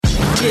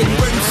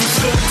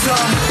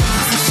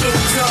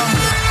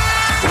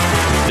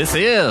This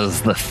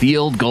is the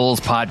Field Gulls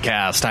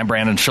Podcast. I'm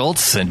Brandon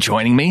Schultz, and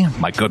joining me,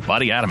 my good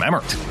buddy Adam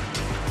Emmert.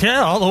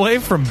 Yeah, all the way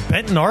from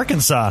Benton,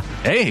 Arkansas.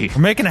 Hey,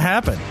 we're making it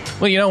happen.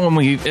 Well, you know,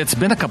 it's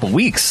been a couple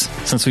weeks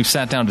since we've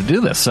sat down to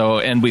do this,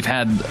 and we've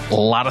had a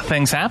lot of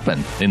things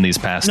happen in these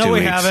past 2 weeks. No,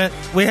 we haven't.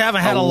 We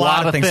haven't had a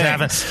lot of things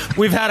happen.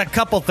 We've had a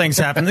couple things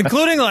happen,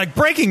 including like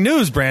breaking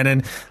news,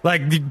 Brandon.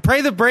 Like,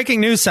 play the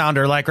breaking news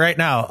sounder, like right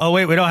now. Oh,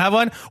 wait, we don't have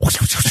one?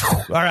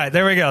 All right,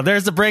 there we go.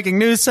 There's the breaking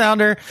news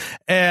sounder.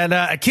 And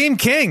Akeem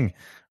King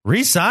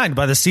re-signed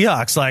by the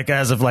Seahawks, like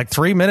as of like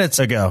 3 minutes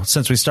ago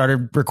since we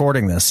started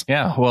recording this.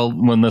 Yeah, well,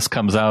 when this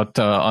comes out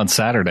on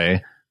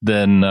Saturday,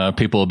 then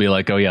people will be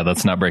like, oh, yeah,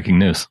 that's not breaking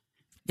news.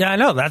 Yeah, I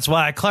know. That's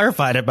why I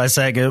clarified it by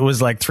saying it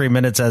was like 3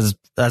 minutes as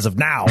of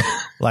now,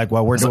 like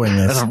while we're doing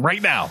this. As of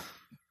right now.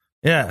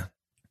 Yeah.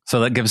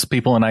 So that gives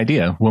people an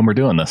idea when we're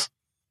doing this.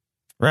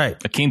 Right.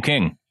 Akeem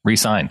King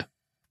re-signed.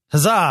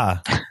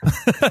 Huzzah.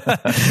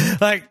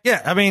 Like,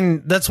 yeah, I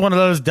mean, that's one of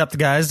those depth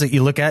guys that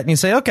you look at and you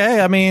say,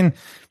 okay, I mean,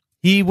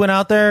 he went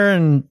out there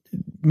and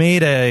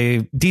made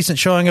a decent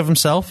showing of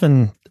himself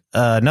and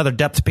another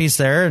depth piece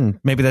there. And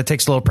maybe that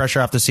takes a little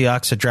pressure off the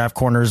Seahawks to draft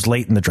corners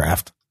late in the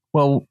draft.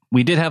 Well,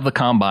 we did have the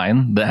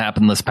combine that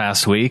happened this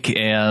past week,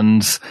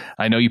 and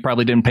I know you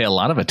probably didn't pay a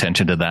lot of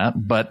attention to that,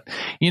 but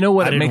you know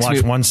what? I didn't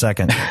watch 1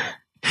 second.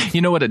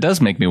 You know what it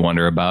does make me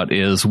wonder about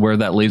is where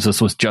that leaves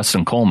us with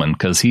Justin Coleman,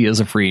 because he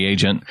is a free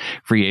agent.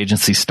 Free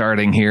agency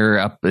starting here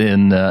up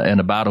in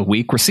about a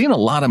week. We're seeing a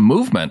lot of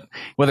movement,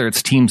 whether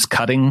it's teams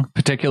cutting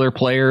particular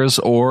players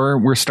or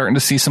we're starting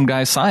to see some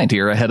guys signed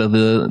here ahead of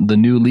the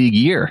new league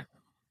year.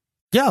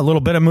 Yeah, a little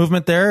bit of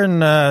movement there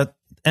in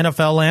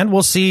NFL land.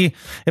 We'll see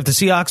if the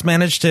Seahawks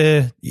manage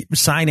to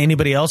sign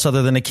anybody else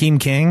other than Akeem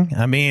King.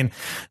 I mean,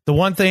 the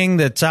one thing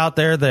that's out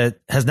there that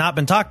has not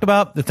been talked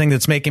about, the thing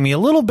that's making me a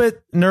little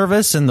bit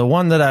nervous, and the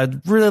one that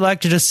I'd really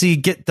like to just see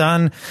get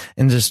done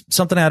and just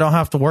something I don't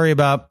have to worry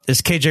about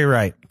is KJ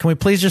Wright. Can we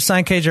please just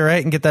sign KJ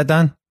Wright and get that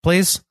done,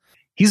 please?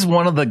 He's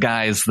one of the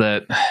guys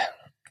that...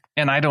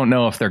 And I don't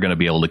know if they're going to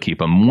be able to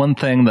keep him. One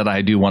thing that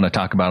I do want to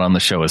talk about on the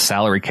show is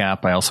salary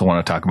cap. I also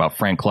want to talk about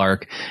Frank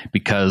Clark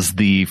because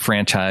the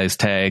franchise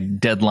tag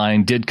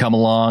deadline did come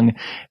along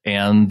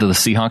and the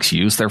Seahawks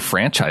used their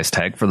franchise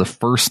tag for the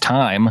first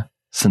time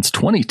since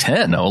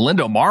 2010.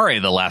 Olindo Mare,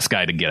 the last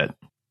guy to get it.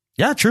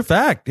 Yeah, true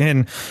fact.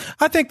 And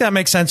I think that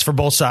makes sense for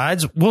both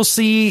sides. We'll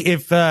see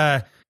if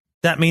that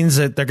means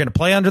that they're going to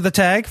play under the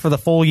tag for the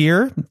full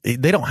year.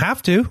 They don't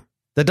have to.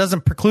 That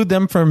doesn't preclude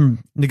them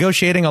from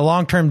negotiating a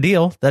long-term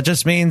deal. That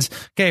just means,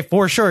 okay,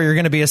 for sure, you're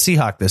going to be a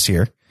Seahawk this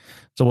year.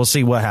 So we'll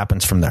see what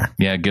happens from there.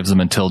 Yeah, it gives them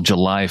until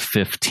July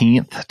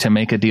 15th to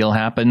make a deal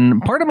happen.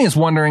 Part of me is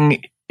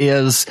wondering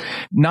is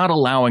not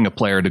allowing a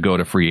player to go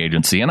to free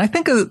agency. And I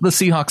think the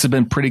Seahawks have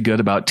been pretty good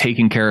about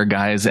taking care of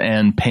guys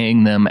and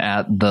paying them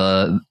at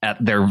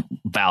their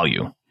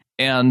value.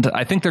 And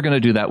I think they're going to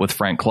do that with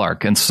Frank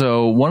Clark. And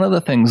so one of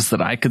the things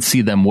that I could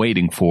see them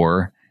waiting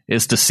for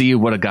is to see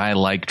what a guy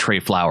like Trey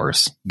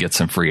Flowers gets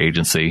in free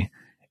agency.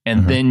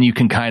 And then you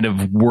can kind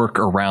of work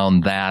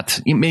around that.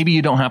 Maybe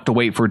you don't have to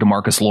wait for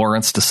DeMarcus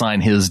Lawrence to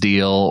sign his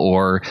deal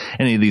or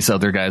any of these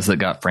other guys that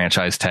got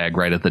franchise tag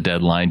right at the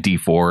deadline, D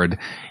Ford.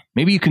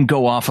 Maybe you can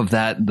go off of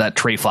that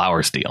Trey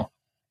Flowers deal.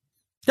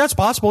 That's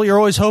possible. You're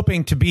always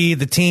hoping to be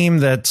the team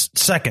that's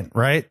second,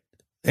 right?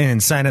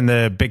 And signing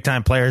the big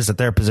time players at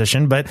their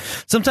position. But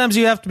sometimes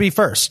you have to be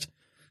first.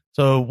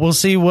 So we'll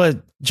see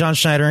what John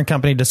Schneider and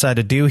company decide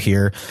to do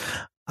here.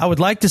 I would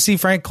like to see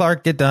Frank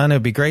Clark get done. It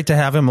would be great to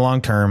have him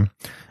long term.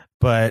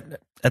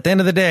 But at the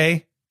end of the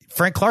day,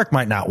 Frank Clark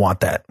might not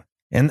want that.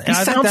 And he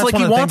sounds like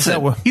he wants it.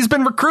 He's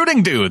been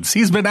recruiting dudes.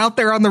 He's been out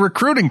there on the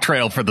recruiting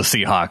trail for the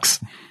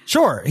Seahawks.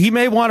 Sure. He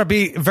may want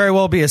to very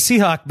well be a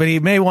Seahawk, but he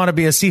may want to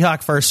be a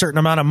Seahawk for a certain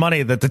amount of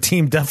money that the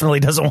team definitely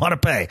doesn't want to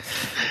pay.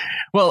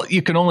 Well,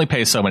 you can only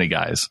pay so many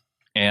guys.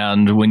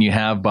 And when you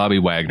have Bobby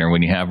Wagner,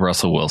 when you have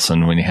Russell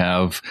Wilson, when you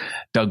have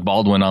Doug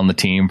Baldwin on the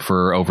team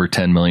for over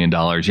 $10 million,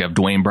 you have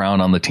Dwayne Brown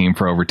on the team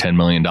for over $10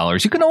 million,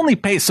 you can only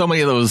pay so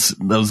many of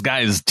those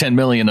guys $10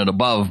 million and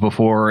above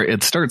before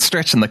it starts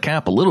stretching the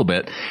cap a little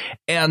bit.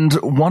 And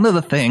one of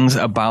the things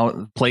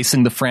about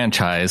placing the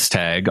franchise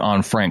tag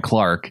on Frank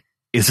Clark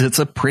is it's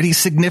a pretty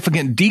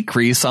significant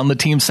decrease on the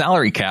team's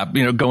salary cap,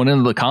 going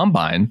into the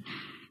combine.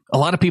 A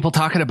lot of people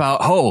talking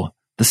about,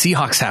 the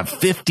Seahawks have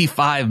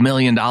 $55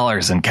 million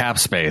in cap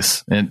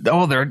space. And,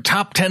 they're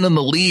top 10 in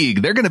the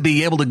league. They're going to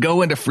be able to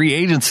go into free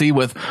agency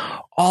with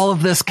all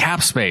of this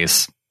cap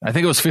space. I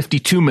think it was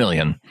 $52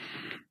 million.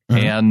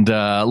 And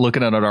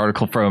looking at an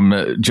article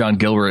from John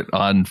Gilbert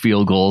on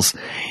Field Gulls,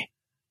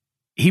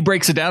 he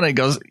breaks it down and he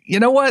goes,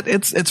 you know what?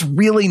 It's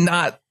really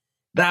not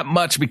that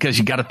much because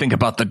you got to think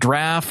about the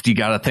draft. You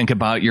got to think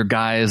about your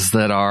guys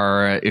that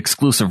are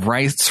exclusive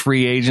rights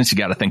free agents. You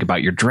got to think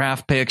about your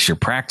draft picks, your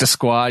practice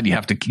squad. You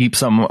have to keep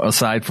some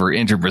aside for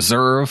injured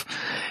reserve.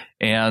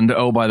 And,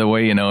 by the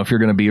way, if you're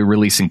going to be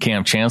releasing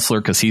Cam Chancellor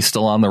because he's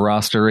still on the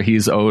roster,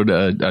 he's owed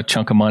a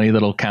chunk of money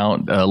that'll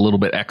count a little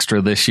bit extra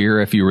this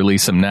year if you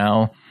release him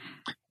now.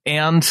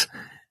 And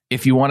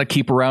if you want to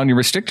keep around your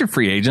restricted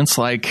free agents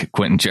like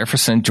Quentin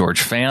Jefferson,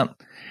 George Fant,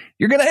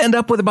 you're going to end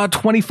up with about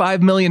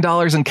 $25 million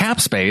in cap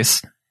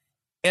space.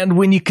 And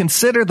when you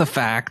consider the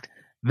fact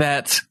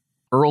that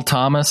Earl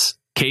Thomas,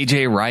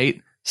 KJ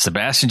Wright,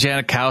 Sebastian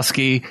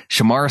Janikowski,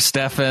 Shamar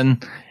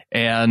Stephan,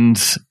 and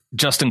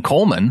Justin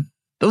Coleman,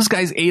 those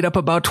guys ate up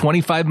about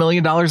 $25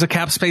 million of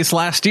cap space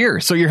last year.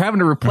 So you're having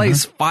to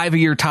replace 5 of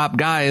your top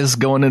guys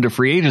going into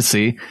free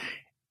agency.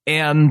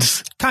 And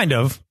kind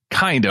of.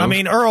 I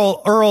mean,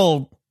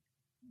 Earl,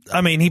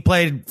 he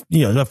played,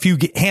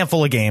 a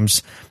handful of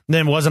games,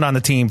 then wasn't on the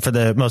team for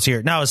the most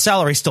year. Now his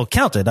salary still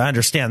counted. I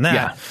understand that,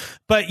 yeah.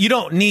 But you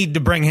don't need to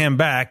bring him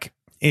back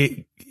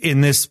in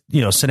this,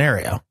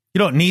 scenario. You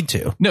don't need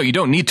to. No, you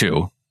don't need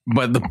to.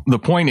 But the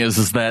point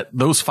is that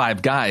those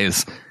 5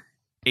 guys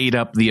ate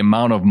up the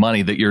amount of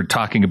money that you're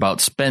talking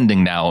about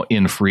spending now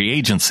in free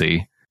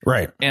agency.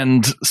 Right.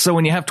 And so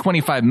when you have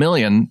 $25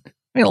 million,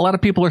 a lot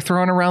of people are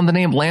throwing around the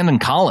name Landon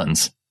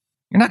Collins.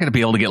 You're not going to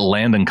be able to get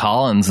Landon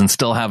Collins and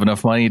still have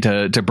enough money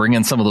to bring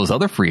in some of those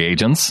other free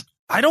agents.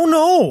 I don't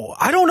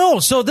know.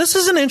 So this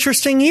is an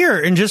interesting year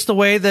in just the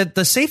way that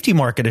the safety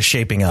market is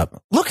shaping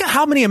up. Look at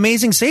how many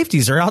amazing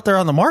safeties are out there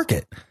on the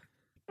market.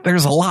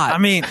 There's a lot. I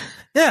mean,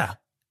 yeah.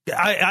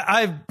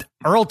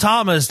 Earl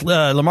Thomas,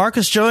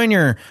 LaMarcus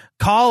Joyner,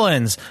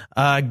 Collins,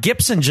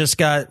 Gibson just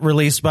got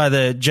released by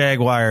the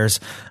Jaguars.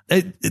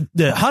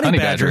 The Honey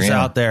Badger's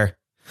out there.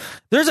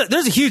 There's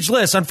a huge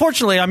list.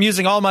 Unfortunately, I'm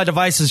using all my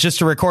devices just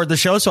to record the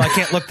show, so I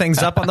can't look things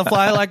up on the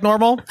fly like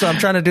normal. So I'm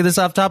trying to do this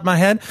off the top of my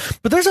head.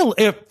 But there's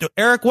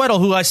Eric Weddle,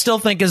 who I still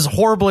think is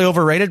horribly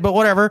overrated, but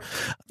whatever.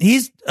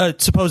 He's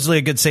supposedly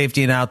a good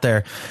safety and out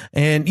there.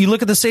 And you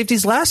look at the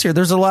safeties last year,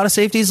 there's a lot of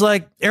safeties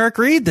like Eric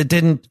Reed that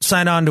didn't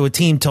sign on to a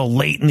team till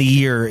late in the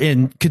year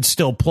and could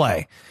still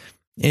play.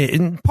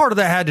 And part of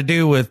that had to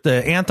do with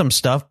the Anthem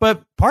stuff,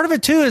 but part of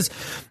it too is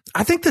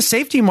I think the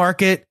safety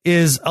market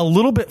is a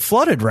little bit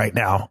flooded right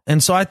now.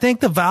 And so I think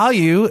the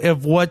value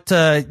of what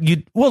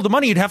the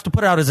money you'd have to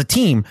put out as a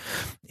team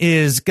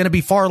is going to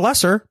be far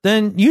lesser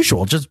than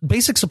usual, just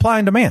basic supply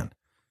and demand.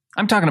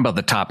 I'm talking about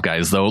the top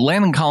guys, though.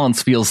 Landon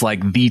Collins feels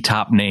like the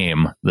top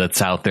name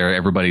that's out there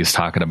everybody's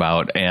talking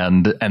about.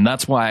 And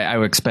that's why I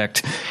would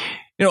expect,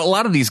 a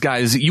lot of these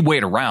guys, you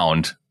wait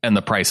around and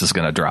the price is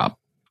going to drop.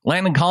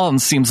 Landon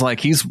Collins seems like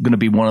he's going to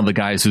be one of the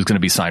guys who's going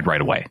to be signed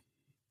right away.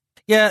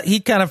 Yeah, he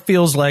kind of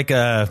feels like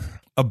a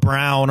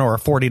Brown or a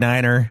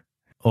 49er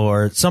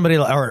or somebody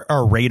or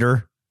a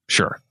Raider.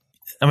 Sure.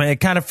 I mean, it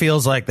kind of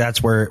feels like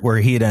that's where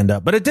he'd end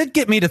up. But it did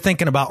get me to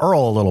thinking about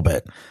Earl a little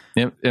bit.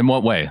 In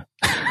what way?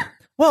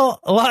 Well,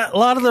 a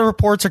lot of the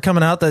reports are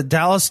coming out that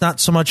Dallas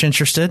not so much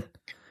interested.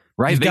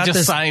 Right. They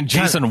just signed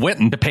Jason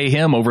Witten to pay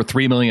him over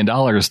 $3 million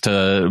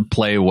to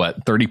play,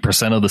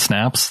 30% of the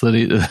snaps that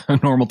a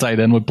normal tight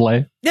end would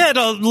play? Yeah,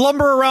 to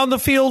lumber around the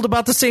field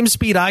about the same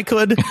speed I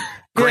could.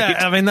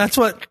 Yeah, I mean, that's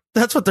what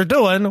they're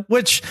doing,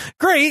 which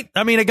great.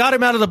 I mean, it got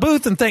him out of the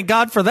booth, and thank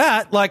God for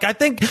that. Like, I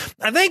think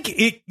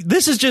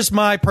this is just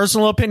my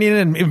personal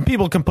opinion, and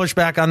people can push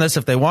back on this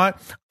if they want.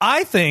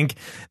 I think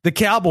the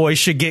Cowboys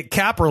should get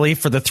cap relief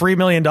for the $3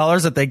 million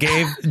that they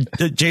gave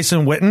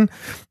Jason Witten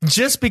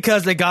just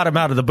because they got him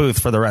out of the booth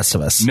for the rest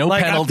of us. No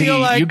penalty.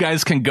 You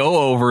guys can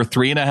go over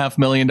 $3.5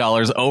 million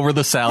over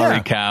the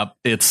salary cap.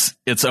 It's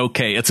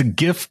okay. It's a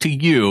gift to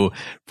you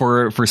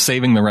for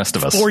saving the rest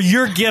of us. Or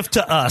your gift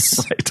to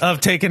us of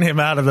taking him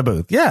out of the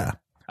booth. Yeah.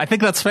 I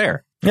think that's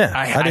fair. Yeah.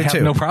 I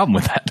have no problem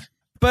with that.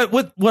 But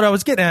what I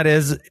was getting at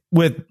is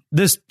with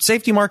this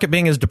safety market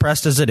being as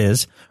depressed as it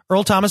is,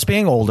 Earl Thomas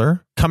being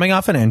older, coming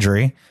off an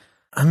injury,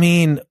 I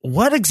mean,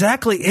 what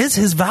exactly is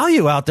his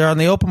value out there on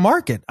the open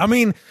market? I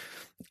mean,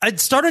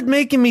 it started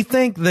making me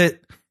think that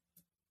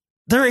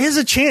there is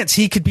a chance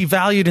he could be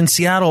valued in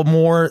Seattle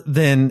more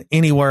than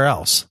anywhere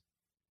else.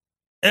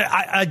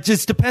 I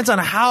just depends on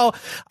how.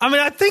 I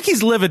mean, I think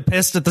he's livid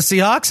pissed at the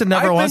Seahawks and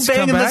never wants to come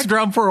back. I've been banging this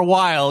drum for a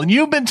while, and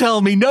you've been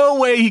telling me no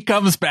way he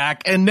comes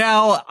back, and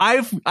now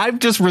I've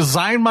just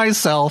resigned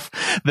myself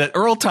that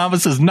Earl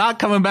Thomas is not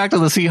coming back to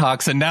the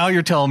Seahawks, and now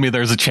you're telling me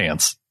there's a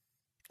chance.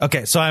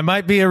 Okay, so I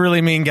might be a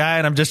really mean guy,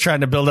 and I'm just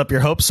trying to build up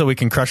your hopes so we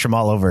can crush them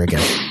all over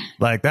again.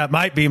 Like, that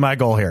might be my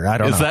goal here. I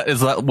don't know.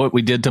 Is that what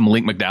we did to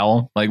Malik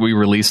McDowell? Like, we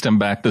released him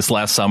back this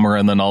last summer,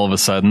 and then all of a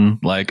sudden,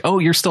 like, oh,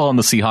 you're still on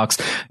the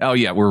Seahawks. Oh,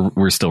 yeah,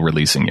 we're still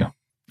releasing you.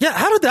 Yeah,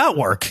 how did that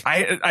work?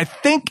 I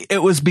think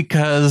it was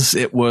because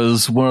it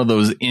was one of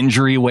those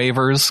injury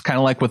waivers, kind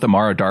of like with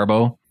Amara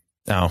Darboh.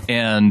 Oh.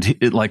 And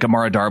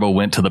Amara Darboh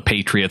went to the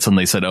Patriots and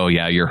they said, oh,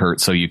 yeah, you're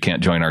hurt, so you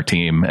can't join our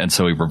team. And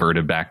so he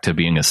reverted back to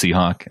being a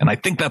Seahawk. And I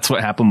think that's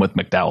what happened with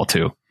McDowell,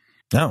 too.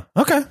 Oh,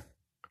 okay.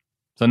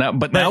 So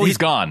now he's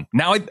gone.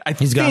 Now I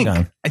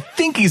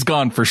think he's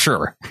gone for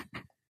sure.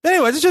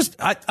 Anyways, it's just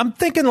I'm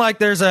thinking like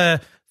there's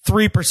a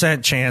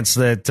 3% chance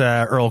that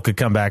Earl could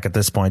come back at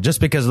this point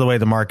just because of the way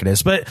the market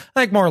is. But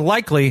I think more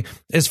likely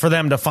is for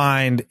them to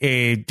find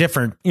a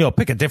different,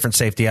 pick a different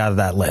safety out of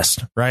that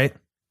list, right?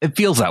 It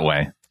feels that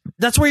way.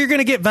 That's where you're going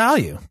to get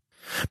value.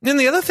 And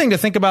the other thing to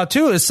think about,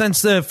 too, is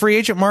since the free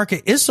agent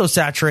market is so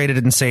saturated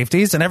in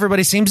safeties and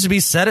everybody seems to be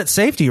set at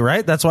safety,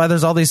 right? That's why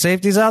there's all these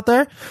safeties out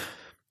there.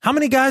 How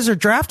many guys are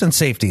drafting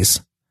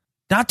safeties?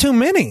 Not too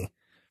many.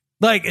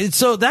 Like,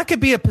 so that could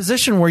be a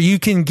position where you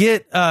can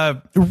get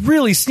a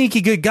really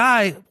sneaky good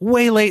guy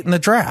way late in the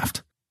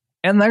draft.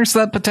 And there's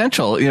that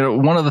potential. You know,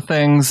 one of the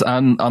things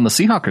on the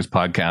Seahawkers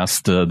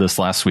podcast this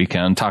last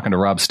weekend, talking to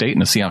Rob State in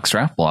the Seahawks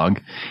draft blog,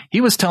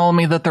 he was telling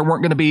me that there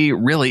weren't going to be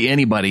really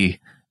anybody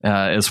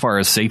as far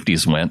as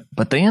safeties went,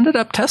 but they ended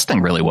up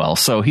testing really well.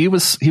 So he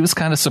was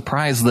kind of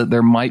surprised that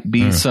there might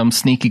be some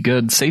sneaky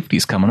good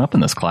safeties coming up in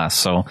this class.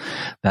 So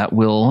that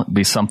will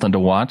be something to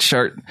watch.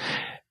 Are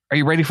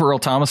you ready for Earl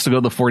Thomas to go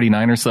to the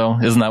 49ers, though?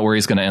 Isn't that where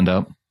he's going to end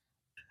up?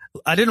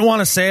 I didn't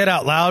want to say it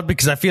out loud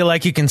because I feel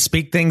like you can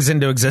speak things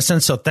into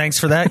existence. So thanks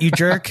for that, you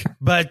jerk.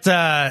 But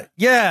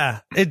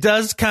yeah, it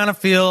does kind of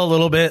feel a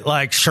little bit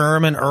like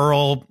Sherm and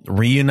Earl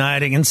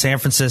reuniting in San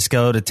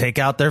Francisco to take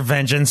out their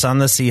vengeance on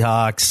the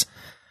Seahawks.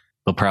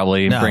 They'll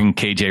probably bring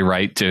KJ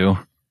Wright too.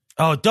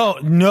 Oh,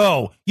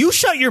 no, you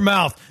shut your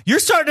mouth. You're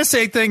starting to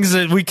say things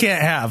that we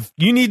can't have.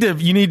 You need to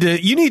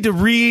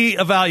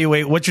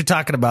reevaluate what you're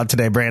talking about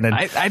today, Brandon.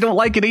 I don't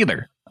like it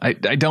either. I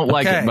don't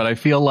like it, but I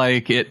feel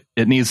like it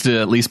needs to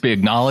at least be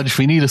acknowledged.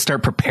 We need to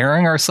start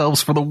preparing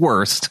ourselves for the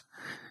worst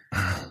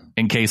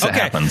in case it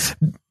happens.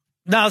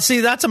 Now, see,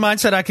 that's a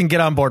mindset I can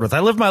get on board with. I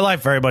live my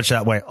life very much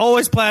that way.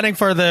 Always planning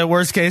for the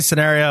worst case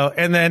scenario.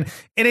 And then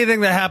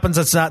anything that happens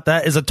that's not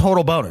that is a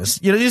total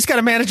bonus. You just got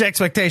to manage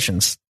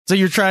expectations. So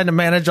you're trying to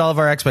manage all of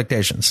our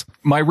expectations.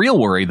 My real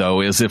worry,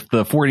 though, is if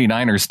the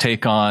 49ers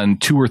take on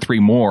 2 or 3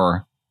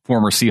 more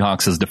former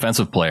Seahawks as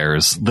defensive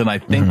players, then I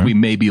think we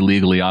may be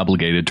legally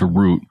obligated to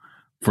root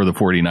for the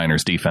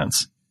 49ers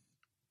defense.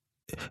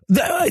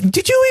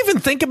 Did you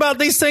even think about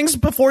these things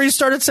before you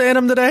started saying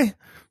them today?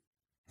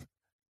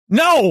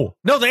 No,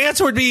 the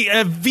answer would be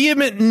a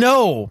vehement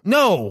no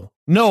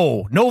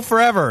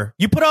forever.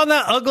 You put on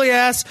that ugly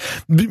ass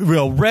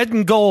red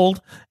and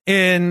gold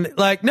and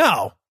like,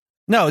 no,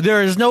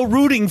 there is no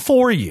rooting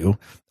for you.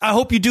 I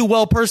hope you do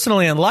well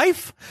personally in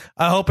life.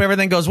 I hope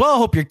everything goes well. I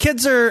hope your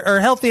kids are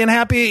healthy and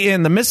happy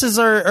and the misses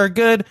are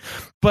good.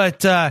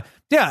 But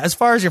as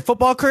far as your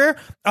football career,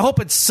 I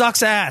hope it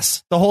sucks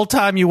ass the whole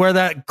time you wear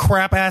that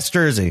crap ass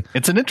jersey.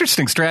 It's an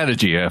interesting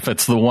strategy if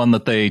it's the one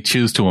that they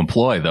choose to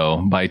employ, though,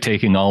 by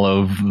taking all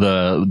of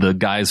the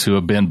guys who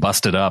have been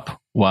busted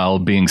up while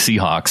being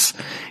Seahawks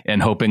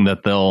and hoping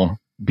that they'll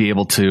be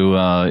able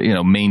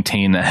to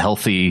maintain a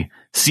healthy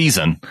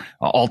season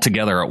all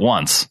together at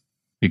once,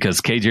 because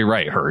KJ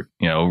Wright hurt,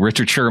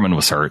 Richard Sherman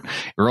was hurt,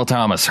 Earl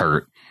Thomas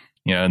hurt,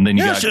 and then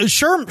you got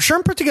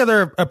Sherm put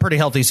together a pretty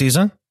healthy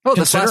season. Oh,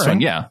 this last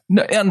one, yeah.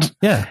 And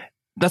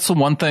that's the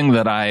one thing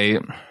that I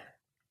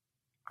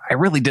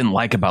really didn't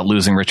like about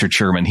losing Richard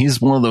Sherman.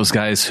 He's one of those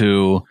guys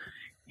who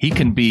he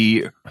can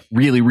be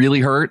really, really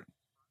hurt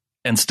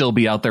and still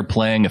be out there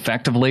playing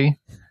effectively.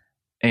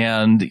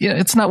 And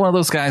it's not one of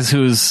those guys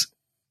who's,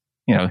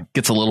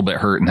 gets a little bit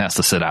hurt and has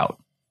to sit out.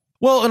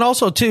 Well, and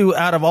also, too,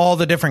 out of all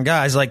the different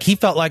guys, like he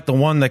felt like the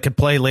one that could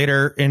play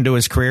later into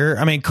his career.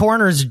 I mean,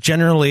 corners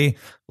generally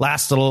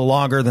last a little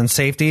longer than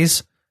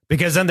safeties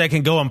because then they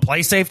can go and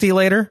play safety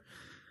later,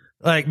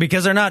 like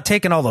because they're not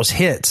taking all those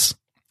hits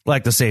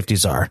like the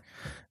safeties are.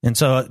 And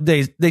so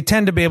they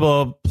tend to be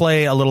able to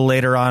play a little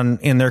later on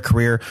in their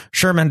career.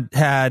 Sherman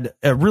had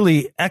a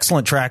really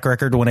excellent track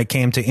record when it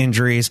came to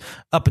injuries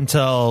up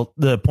until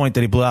the point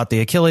that he blew out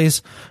the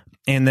Achilles.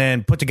 And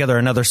then put together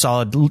another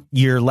solid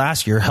year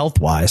last year, health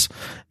wise,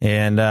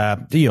 and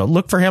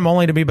look for him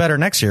only to be better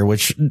next year,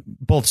 which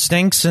both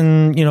stinks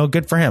and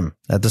good for him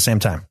at the same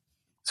time.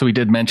 So we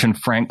did mention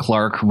Frank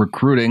Clark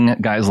recruiting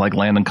guys like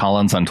Landon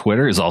Collins on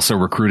Twitter. Is also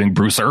recruiting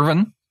Bruce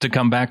Irvin to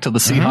come back to the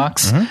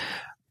Seahawks.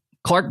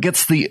 Clark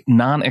gets the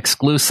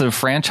non-exclusive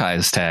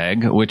franchise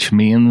tag, which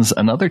means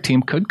another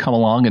team could come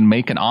along and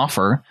make an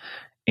offer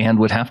and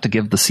would have to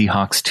give the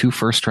Seahawks 2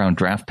 first-round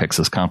draft picks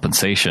as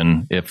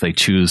compensation if they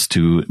choose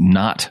to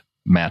not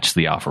match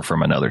the offer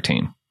from another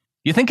team.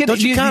 You think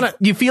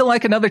you feel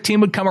like another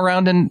team would come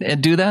around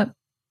and do that?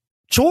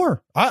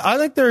 Sure. I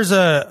think there's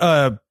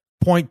a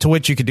point to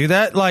which you could do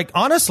that. Like,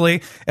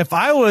 honestly, if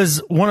I was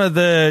one of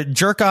the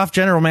jerk-off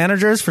general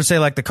managers for, say,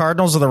 like the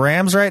Cardinals or the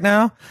Rams right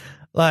now,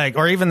 like,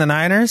 or even the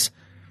Niners,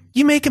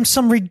 you make him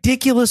some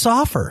ridiculous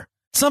offer.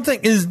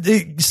 Something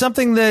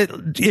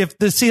that if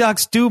the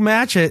Seahawks do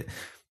match it,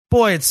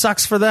 boy, it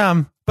sucks for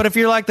them. But if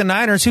you're like the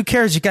Niners, who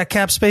cares? You got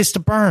cap space to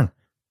burn.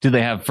 Do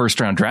they have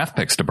first-round draft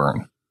picks to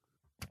burn?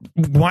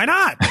 Why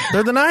not?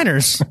 They're the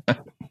Niners.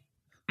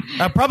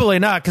 Probably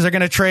not, because they're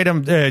going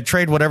to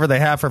trade whatever they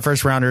have for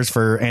first-rounders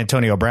for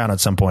Antonio Brown at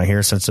some point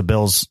here, since the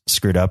Bills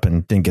screwed up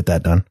and didn't get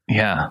that done.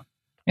 Yeah,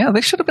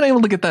 they should have been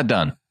able to get that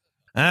done.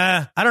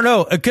 I don't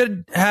know. It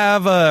could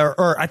have,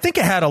 or I think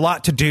it had a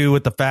lot to do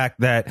with the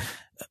fact that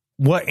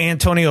what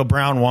Antonio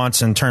Brown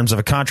wants in terms of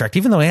a contract,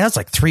 even though he has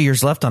like 3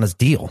 years left on his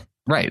deal.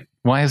 Right.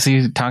 Why is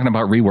he talking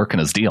about reworking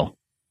his deal?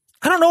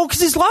 I don't know,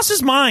 because he's lost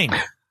his mind.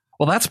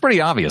 Well, that's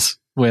pretty obvious.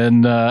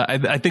 when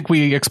I think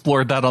we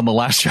explored that on the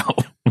last show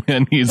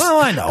when he's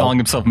calling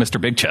himself Mr.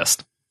 Big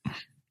Chest.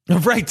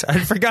 Right. I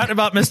forgot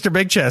about Mr.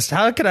 Big Chest.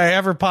 How could I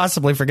ever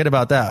possibly forget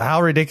about that?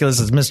 How ridiculous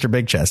is Mr.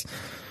 Big Chest?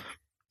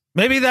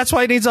 Maybe that's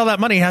why he needs all that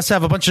money. He has to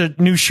have a bunch of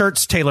new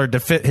shirts tailored to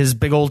fit his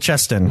big old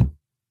chest in.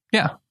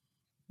 Yeah.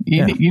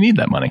 You need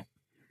that money.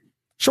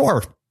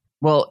 Sure.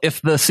 Well,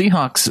 if the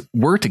Seahawks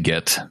were to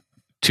get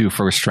 2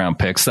 first-round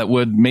picks, that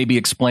would maybe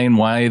explain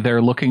why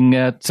they're looking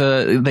at...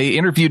 they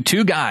interviewed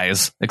 2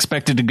 guys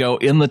expected to go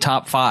in the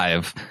top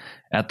 5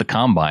 at the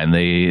Combine.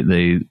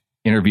 They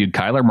interviewed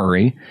Kyler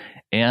Murray,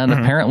 and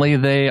apparently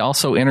they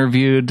also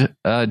interviewed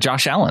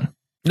Josh Allen.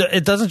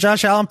 Doesn't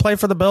Josh Allen play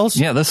for the Bills?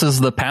 Yeah, this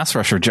is the pass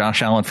rusher,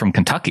 Josh Allen from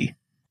Kentucky.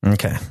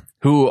 Okay.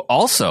 Who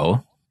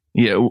also...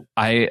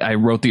 I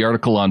wrote the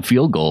article on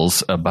field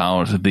goals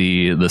about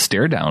the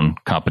stare down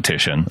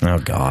competition. Oh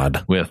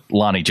God! With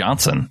Lonnie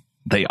Johnson,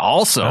 they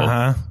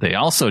also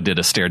did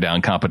a stare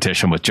down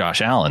competition with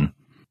Josh Allen,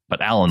 but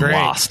Allen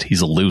lost.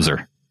 He's a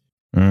loser.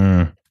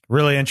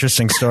 Really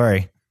interesting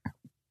story.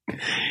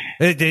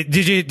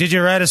 Did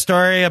you write a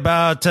story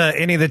about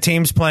any of the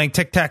teams playing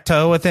tic tac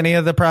toe with any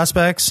of the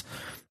prospects?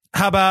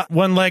 How about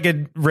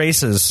one-legged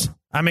races?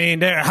 I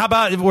mean, how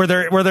about were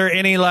there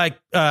any like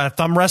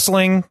thumb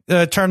wrestling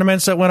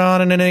tournaments that went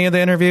on in any of the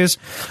interviews?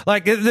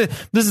 Like this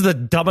is the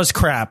dumbest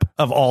crap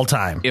of all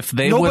time. If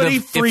it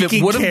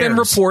would have been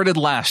reported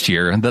last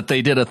year that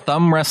they did a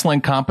thumb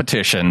wrestling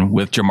competition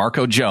with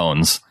Jamarco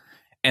Jones,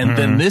 and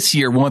then this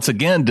year once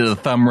again did a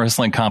thumb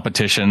wrestling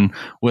competition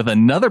with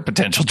another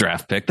potential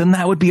draft pick, then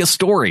that would be a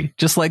story.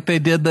 Just like they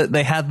did that,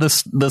 they had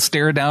the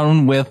stare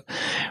down with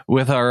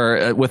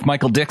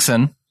Michael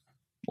Dixon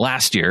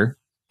last year.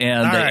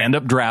 And they end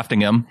up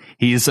drafting him.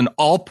 He's an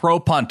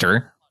all-pro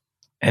punter.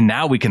 And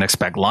now we can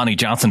expect Lonnie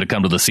Johnson to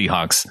come to the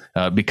Seahawks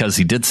because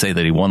he did say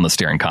that he won the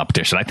staring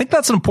competition. I think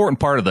that's an important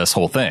part of this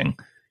whole thing.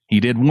 He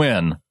did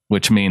win,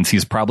 which means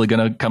he's probably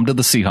going to come to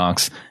the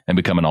Seahawks and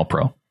become an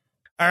all-pro. All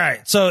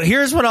right. So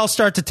here's when I'll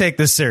start to take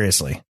this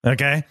seriously.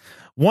 Okay.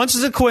 Once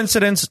is a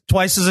coincidence,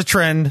 twice is a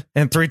trend,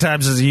 and 3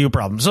 times is a you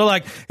problem. So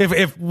like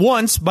if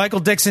once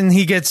Michael Dixon,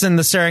 he gets in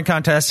the staring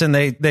contest and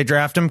they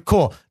draft him,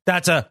 cool.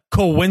 That's a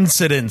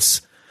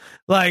coincidence.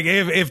 Like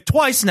if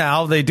twice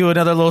now they do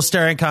another little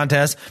staring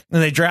contest and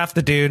they draft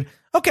the dude.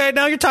 Okay,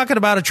 now you're talking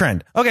about a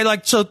trend. Okay,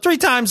 like so 3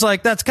 times,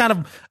 like that's kind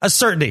of a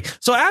certainty.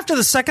 So after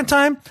the second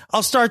time,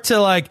 I'll start to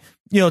like,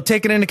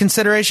 take it into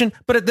consideration.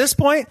 But at this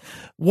point,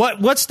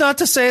 what's not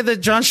to say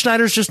that John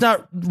Schneider's just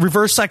not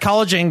reverse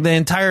psychologying the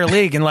entire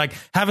league and like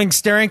having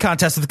staring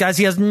contests with guys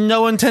he has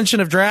no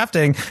intention of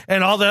drafting,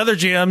 and all the other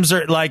GMs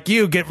are like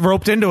you get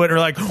roped into it and are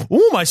like,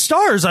 oh, my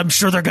stars, I'm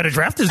sure they're going to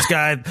draft this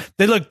guy.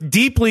 They look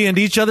deeply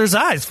into each other's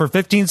eyes for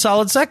 15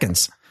 solid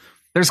seconds.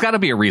 There's got to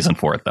be a reason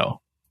for it,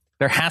 though.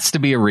 There has to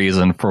be a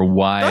reason for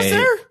why. Is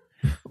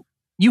there?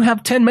 You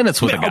have 10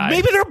 minutes with a guy.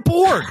 Maybe they're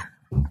bored.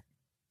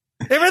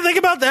 Ever think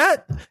about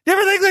that? You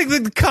ever think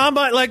like the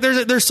Combine, like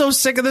they're so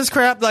sick of this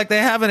crap, like they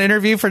have an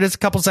interview for just a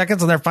couple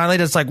seconds and they're finally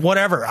just like,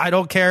 whatever, I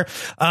don't care.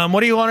 What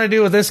do you want to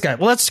do with this guy?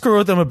 Well, let's screw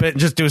with him a bit and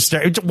just do a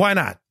stare. Why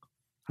not?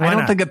 I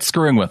don't think it's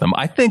screwing with them.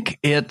 I think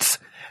it's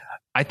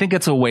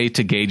a way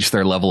to gauge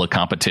their level of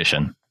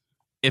competition.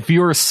 If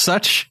you're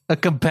such a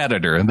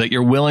competitor that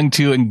you're willing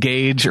to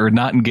engage or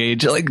not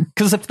engage, like,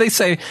 because if they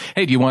say,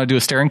 hey, do you want to do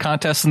a staring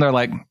contest? And they're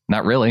like,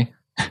 not really.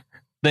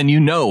 Then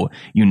you know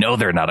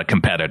they're not a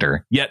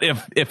competitor. Yet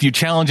if you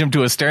challenge them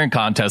to a staring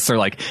contest, they're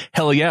like,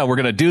 hell yeah, we're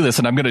going to do this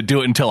and I'm going to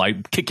do it until I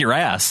kick your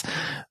ass.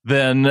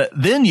 Then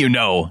you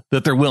know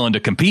that they're willing to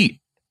compete.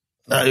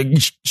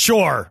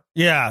 Sure.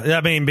 Yeah.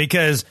 I mean,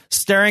 because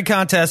staring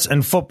contests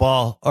and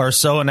football are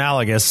so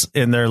analogous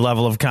in their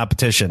level of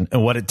competition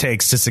and what it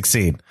takes to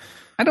succeed.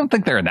 I don't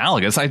think they're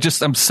analogous.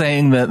 I'm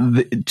saying that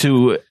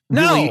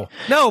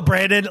No,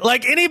 Brandon,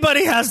 like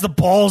anybody has the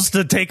balls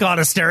to take on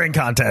a staring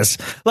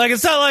contest. Like,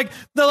 it's not like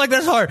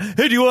that's hard.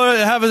 Hey, do you want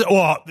to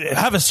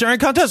have a staring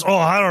contest? Oh,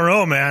 I don't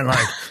know, man.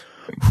 Like,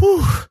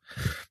 whew,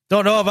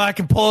 don't know if I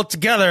can pull it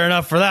together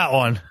enough for that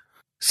one.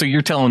 So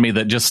you're telling me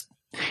that just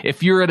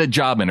if you're at a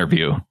job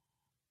interview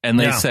and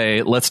they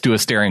say, let's do a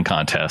staring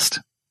contest,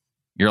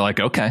 you're like,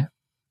 okay.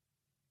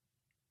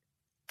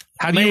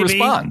 How do you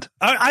respond?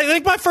 I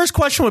think my first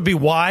question would be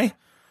why.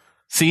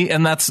 See,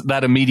 and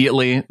that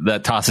immediately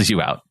that tosses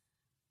you out.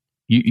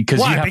 Because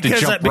you have to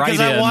jump right in. Because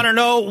I want to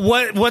know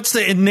what's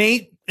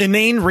the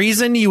inane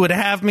reason you would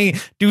have me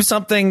do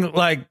something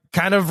like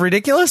kind of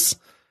ridiculous.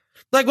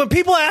 Like when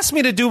people ask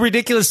me to do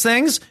ridiculous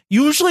things,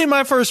 usually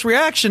my first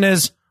reaction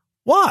is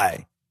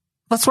why.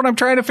 That's what I'm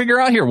trying to figure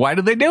out here. Why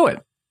did they do it?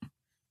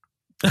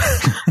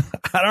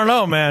 I don't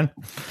know, man.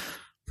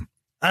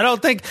 I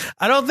don't think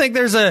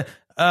there's a.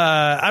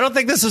 I don't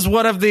think this is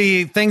one of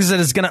the things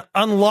that is going to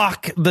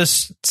unlock the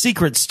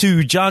secrets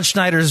to John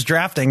Schneider's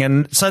drafting,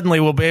 and suddenly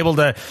we'll be able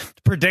to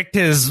predict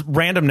his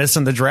randomness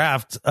in the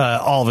draft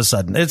all of a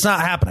sudden. It's not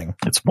happening.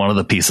 It's one of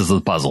the pieces of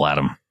the puzzle,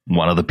 Adam.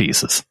 One of the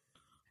pieces.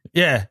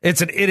 Yeah,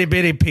 it's an itty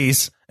bitty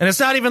piece. And it's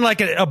not even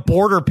like a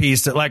border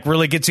piece that like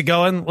really gets you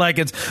going. Like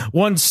it's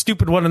one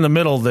stupid one in the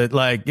middle that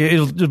like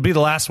it'll be the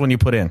last one you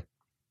put in.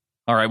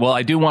 All right. Well,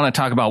 I do want to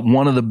talk about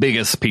one of the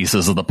biggest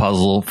pieces of the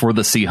puzzle for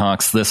the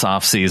Seahawks this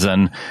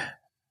offseason.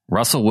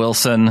 Russell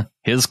Wilson,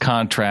 his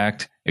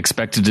contract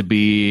expected to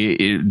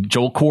be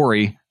Joel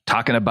Corey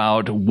talking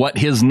about what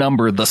his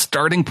number, the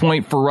starting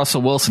point for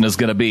Russell Wilson is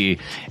going to be.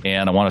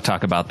 And I want to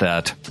talk about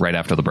that right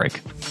after the break.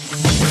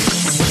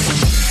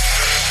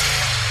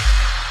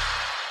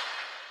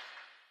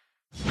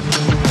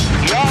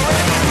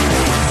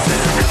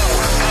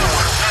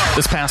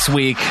 This past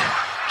week,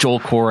 Joel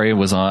Corey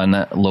was on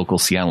local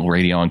Seattle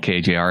radio on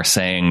KJR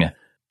saying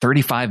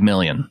 $35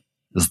 million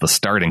is the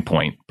starting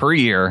point per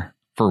year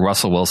for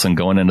Russell Wilson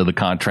going into the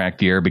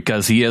contract year,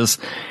 because he has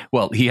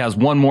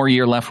one more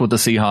year left with the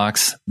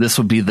Seahawks. This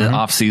would be the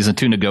offseason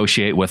to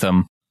negotiate with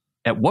him.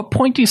 At what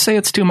point do you say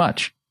it's too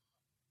much?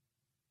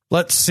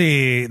 Let's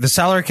see. The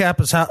salary cap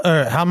is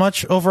how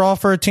much overall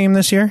for a team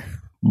this year?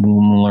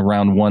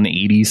 Around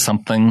 180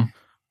 something.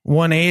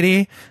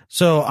 180.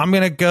 So I'm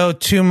going to go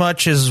too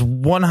much is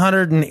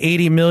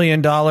 $180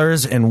 million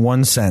and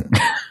 1 cent.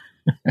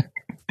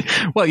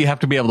 Well, you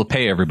have to be able to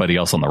pay everybody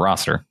else on the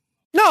roster.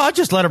 No, I'll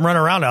just let him run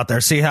around out there,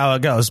 see how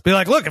it goes. Be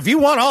like, look, if you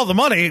want all the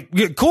money,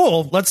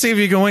 cool. Let's see if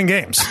you can win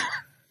games.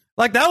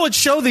 Like, that would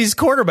show these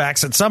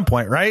quarterbacks at some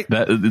point, right?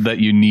 That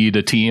you need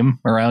a team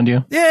around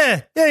you?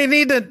 Yeah, you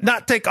need to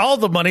not take all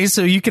the money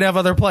so you can have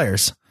other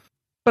players.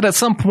 But at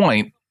some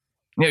point,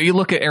 you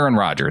look at Aaron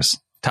Rodgers,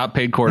 top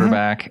paid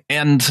quarterback,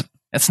 and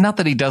it's not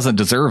that he doesn't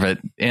deserve it.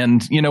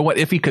 And you know what?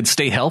 If he could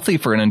stay healthy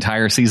for an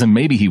entire season,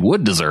 maybe he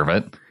would deserve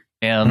it,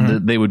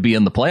 and they would be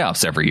in the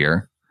playoffs every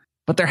year.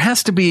 But there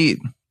has to be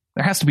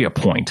a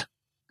point,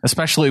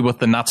 especially with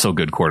the not so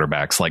good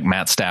quarterbacks like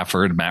Matt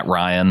Stafford, Matt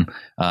Ryan,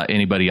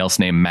 anybody else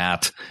named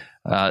Matt.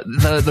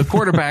 The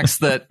quarterbacks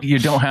that you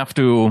don't have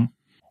to,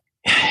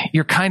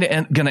 you're kind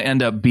of going to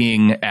end up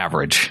being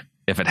average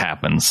if it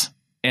happens.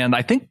 And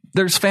I think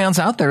there's fans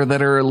out there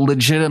that are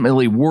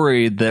legitimately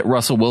worried that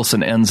Russell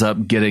Wilson ends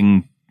up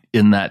getting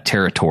in that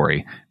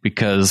territory,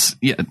 because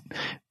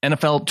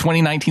NFL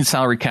 2019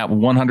 salary cap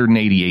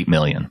 $188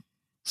 million.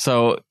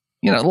 So,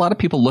 a lot of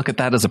people look at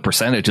that as a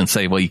percentage and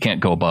say, well, you can't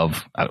go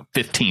above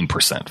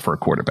 15% for a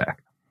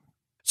quarterback.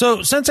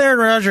 So since Aaron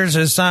Rodgers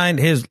has signed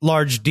his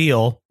large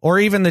deal, or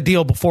even the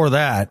deal before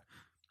that,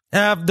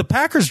 have the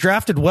Packers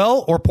drafted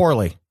well or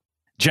poorly?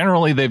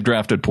 Generally, they've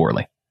drafted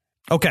poorly.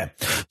 Okay.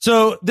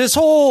 So this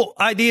whole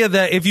idea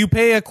that if you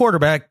pay a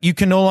quarterback, you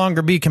can no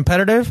longer be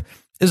competitive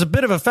is a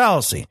bit of a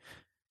fallacy.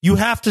 You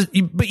have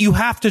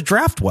to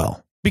draft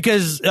well,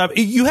 because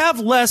you have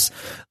less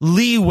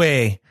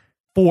leeway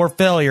for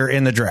failure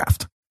in the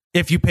draft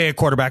if you pay a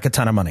quarterback a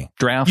ton of money.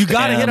 You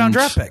got to hit on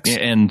draft picks.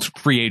 And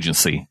free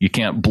agency. You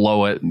can't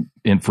blow it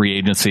in free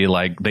agency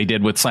like they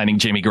did with signing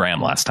Jimmy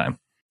Graham last time.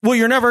 Well,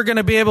 you're never going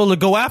to be able to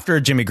go after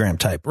a Jimmy Graham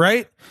type,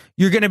 right?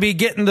 You're going to be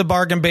getting the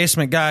bargain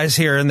basement guys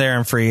here and there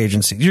in free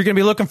agency. You're going to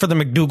be looking for the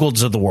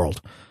McDougalds of the world.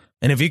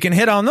 And if you can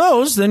hit on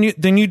those, then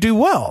you do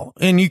well,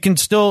 and you can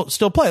still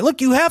play.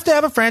 Look, you have to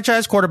have a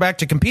franchise quarterback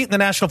to compete in the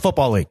National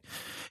Football League.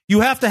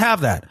 You have to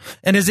have that.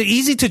 And is it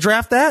easy to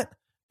draft that?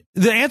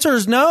 The answer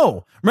is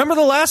no. Remember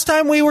the last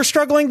time we were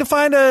struggling to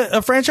find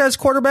a franchise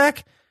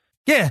quarterback?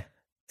 Yeah,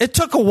 it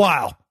took a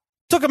while.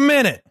 It took a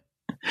minute.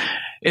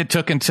 It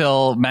took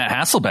until Matt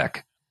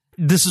Hasselbeck.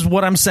 This is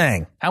what I'm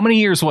saying. How many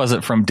years was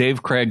it from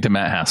Dave Craig to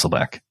Matt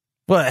Hasselbeck?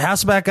 What,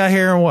 Hasselbeck got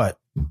here in what?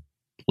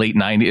 Late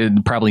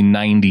 90, probably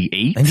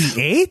 98.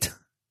 98?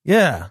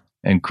 Yeah.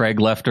 And Craig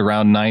left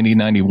around 90,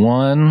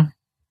 91.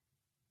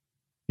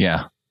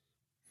 Yeah.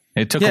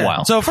 It took a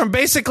while. So from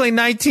basically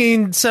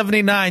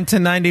 1979 to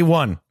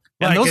 91.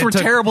 And those were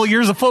terrible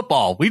years of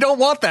football. We don't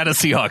want that as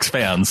Seahawks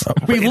fans.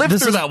 We lived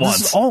through that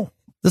once.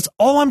 That's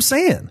all I'm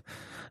saying.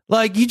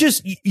 Like,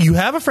 you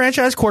have a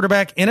franchise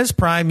quarterback in his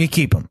prime, you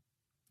keep him.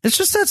 It's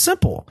just that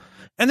simple.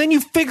 And then you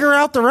figure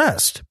out the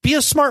rest. Be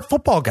a smart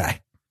football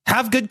guy.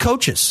 Have good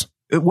coaches.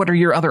 What are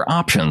your other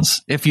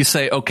options? If you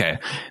say, okay,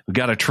 we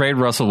got to trade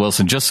Russell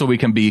Wilson just so we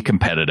can be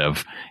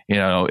competitive,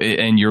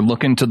 and you're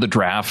looking to the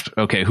draft.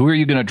 Okay, who are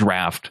you going to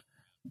draft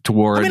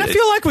toward? I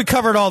feel like we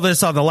covered all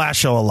this on the last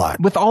show a lot.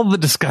 With all the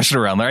discussion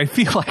around there, I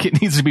feel like it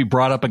needs to be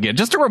brought up again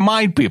just to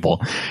remind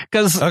people,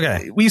 because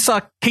we saw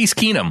Case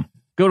Keenum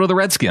go to the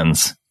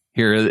Redskins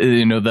here.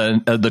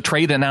 The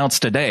trade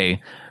announced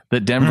today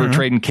that Denver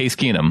trading Case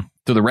Keenum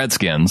to the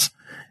Redskins.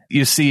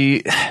 You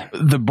see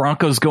the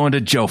Broncos going to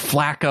Joe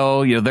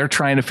Flacco. They're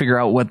trying to figure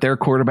out what their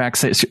quarterback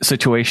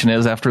situation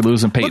is after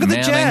losing Peyton Manning. Look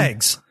at the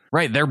Jags.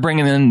 Right. They're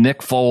bringing in Nick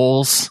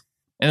Foles.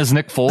 And is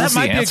Nick Foles the answer?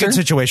 That might be a good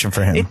situation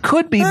for him. It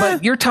could be,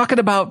 but you're talking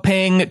about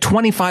paying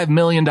 $25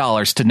 million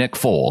to Nick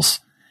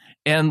Foles.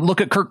 And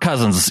look at Kirk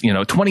Cousins,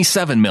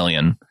 $27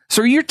 million.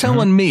 So you're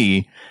telling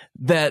me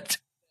that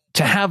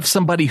to have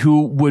somebody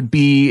who would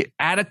be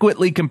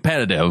adequately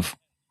competitive,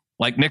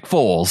 like Nick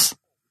Foles,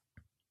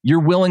 you're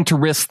willing to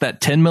risk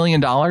that $10 million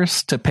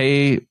to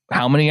pay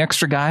how many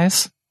extra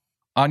guys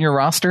on your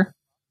roster?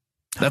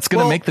 That's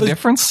going to make the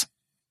difference?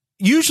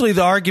 Usually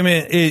the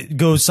argument, it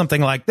goes something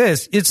like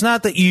this. It's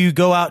not that you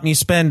go out and you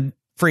spend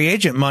free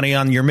agent money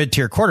on your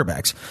mid-tier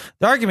quarterbacks.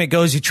 The argument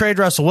goes, you trade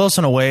Russell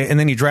Wilson away and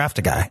then you draft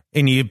a guy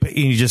and you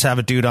just have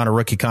a dude on a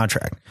rookie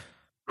contract.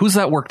 Who's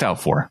that worked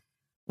out for?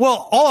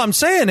 Well, all I'm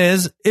saying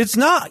is it's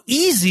not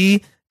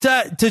easy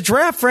to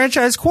draft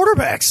franchise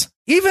quarterbacks,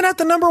 even at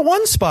the number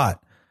 1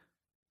 spot.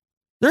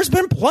 There's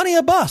been plenty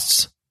of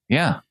busts.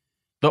 Yeah.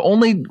 The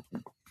only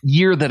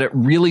year that it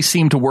really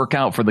seemed to work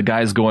out for the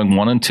guys going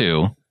 1 and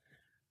 2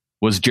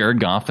 was Jared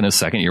Goff in his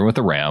second year with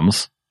the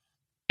Rams.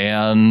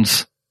 And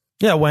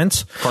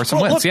Wentz. Carson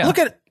Wentz, Look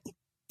at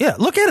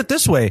it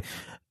this way.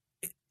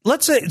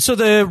 Let's say, so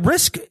the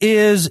risk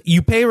is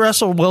you pay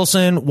Russell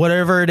Wilson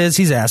whatever it is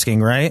he's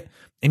asking, right?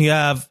 And you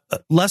have a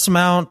less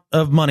amount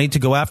of money to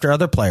go after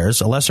other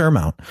players, a lesser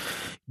amount.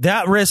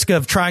 That risk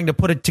of trying to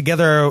put it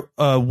together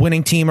a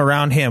winning team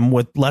around him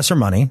with lesser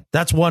money,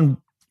 that's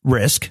one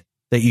risk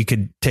that you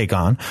could take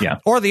on. Yeah.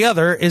 Or the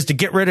other is to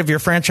get rid of your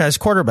franchise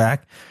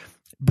quarterback,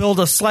 build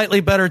a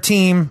slightly better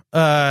team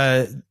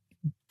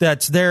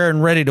that's there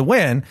and ready to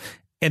win.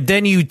 And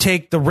then you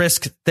take the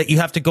risk that you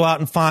have to go out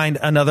and find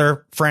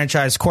another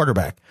franchise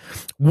quarterback.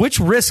 Which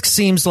risk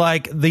seems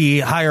like the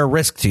higher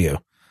risk to you?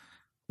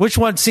 Which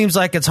one seems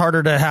like it's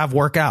harder to have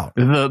work out?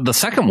 The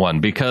second one,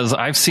 because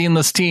I've seen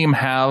this team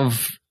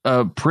have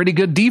a pretty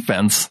good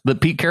defense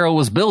that Pete Carroll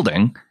was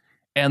building,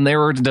 and they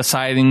were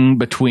deciding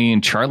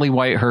between Charlie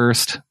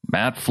Whitehurst,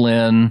 Matt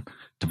Flynn,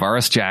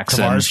 Tavares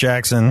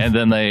Jackson, and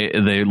then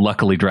they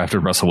luckily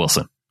drafted Russell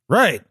Wilson.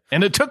 Right.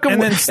 And it took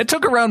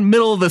around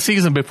middle of the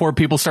season before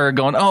people started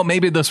going, oh,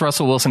 maybe this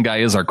Russell Wilson guy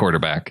is our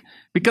quarterback.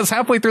 Because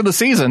halfway through the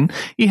season,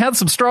 he had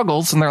some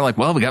struggles, and they're like,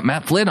 well, we got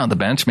Matt Flynn on the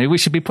bench. Maybe we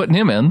should be putting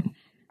him in.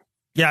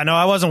 Yeah, no,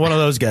 I wasn't one of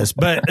those guys.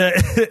 But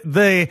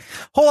the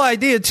whole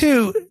idea,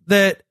 too,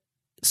 that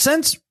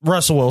since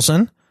Russell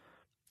Wilson,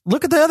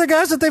 look at the other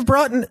guys that they've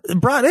brought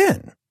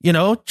in. You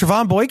know,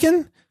 Trevon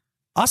Boykin,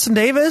 Austin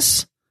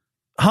Davis,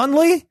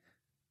 Hundley,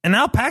 and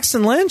now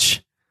Paxton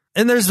Lynch.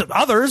 And there's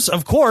others,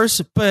 of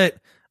course, but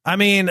I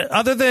mean,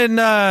 other than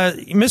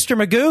Mr.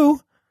 Magoo,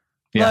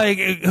 like,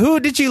 who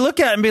did you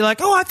look at and be like,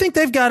 oh, I think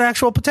they've got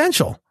actual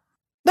potential?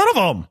 None of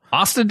them.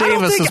 Austin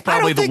Davis is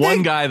probably the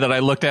one guy that I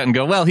looked at and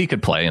go, well, he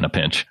could play in a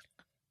pinch.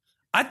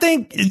 I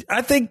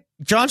think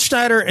John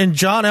Schneider and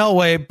John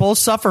Elway both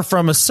suffer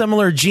from a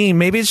similar gene.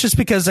 Maybe it's just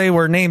because they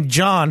were named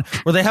John,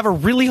 where they have a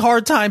really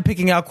hard time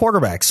picking out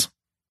quarterbacks.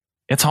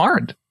 It's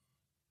hard.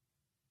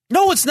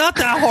 No, it's not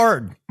that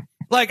hard.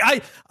 Like,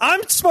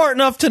 I'm smart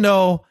enough to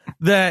know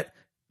that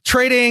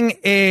trading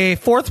a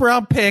 4th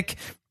round pick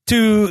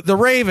to the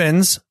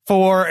Ravens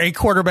for a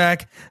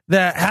quarterback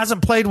that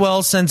hasn't played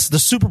well since the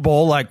Super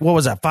Bowl, like, what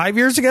was that, 5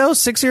 years ago,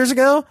 6 years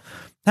ago,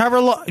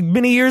 however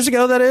many years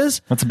ago that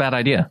is. That's a bad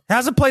idea.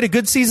 Hasn't played a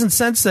good season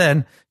since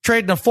then.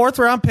 Trading a 4th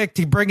round pick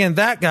to bring in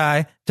that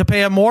guy to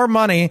pay him more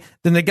money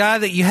than the guy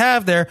that you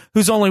have there,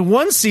 who's only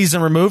 1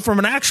 season removed from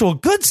an actual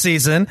good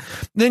season.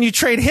 Then you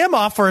trade him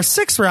off for a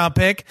 6th round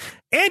pick,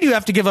 and you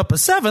have to give up a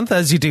 7th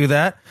as you do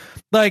that.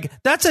 Like,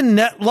 that's a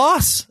net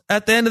loss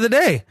at the end of the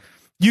day.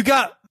 You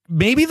got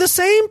maybe the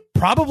same,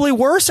 probably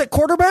worse at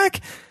quarterback,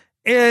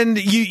 and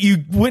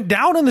you went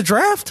down in the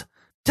draft.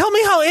 Tell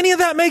me how any of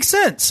that makes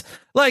sense.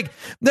 Like,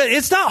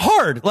 it's not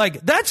hard.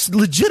 Like, that's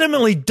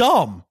legitimately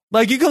dumb.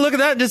 Like, you can look at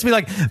that and just be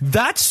like,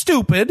 that's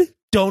stupid.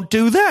 Don't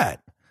do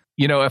that.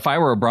 You know, if I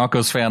were a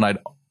Broncos fan,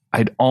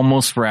 I'd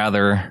almost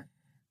rather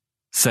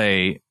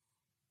say,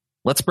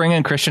 let's bring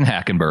in Christian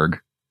Hackenberg.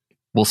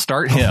 We'll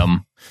start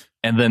him,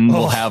 and then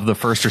we'll have the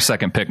 1st or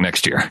 2nd pick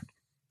next year.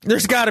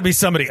 There's got to be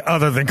somebody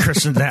other than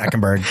Christian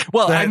Hackenberg.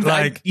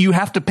 Well, you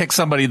have to pick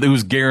somebody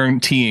who's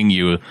guaranteeing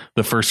you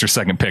the 1st or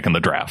 2nd pick in the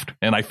draft.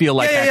 And I feel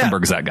like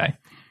Hackenberg's that guy.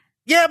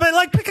 Yeah, but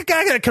like, pick a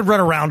guy that can run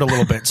around a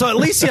little bit. So at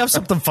least you have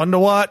something fun to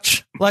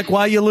watch, like,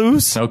 while you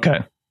lose. Okay.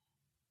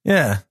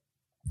 Yeah.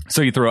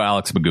 So you throw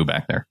Alex Magoo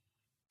back there.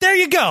 There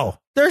you go.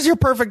 There's your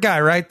perfect guy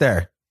right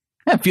there.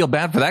 I feel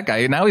bad for that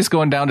guy. Now he's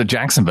going down to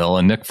Jacksonville,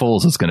 and Nick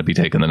Foles is going to be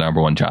taking the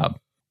number 1 job.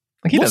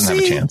 Like, he doesn't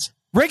have a chance.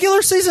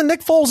 Regular season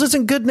Nick Foles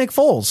isn't good Nick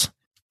Foles.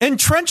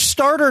 Entrenched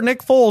starter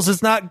Nick Foles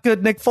is not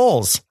good Nick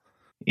Foles.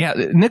 Yeah,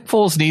 Nick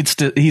Foles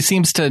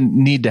seems to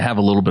need to have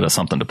a little bit of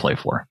something to play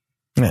for.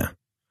 Yeah.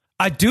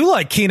 I do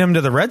like Keenum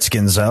to the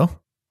Redskins, though.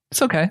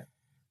 It's okay.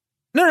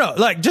 No,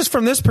 like, just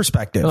from this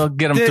perspective. We'll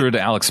get him through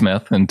to Alex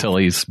Smith until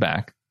he's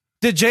back.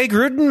 Did Jay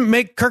Gruden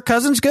make Kirk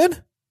Cousins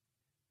good?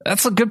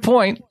 That's a good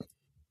point.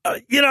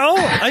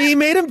 He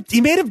made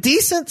him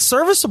decent,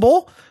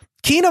 serviceable.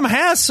 Keenum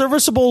has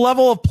serviceable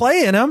level of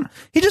play in him.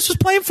 He just was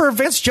playing for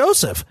Vance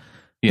Joseph,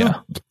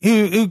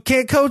 who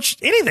can't coach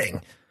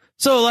anything.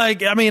 So,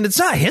 like, I mean, it's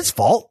not his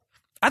fault.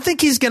 I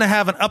think he's going to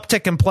have an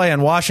uptick in play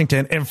in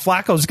Washington, and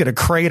Flacco's going to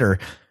crater.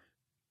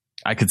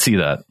 I could see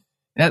that.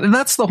 And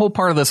that's the whole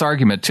part of this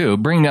argument, too,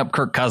 bringing up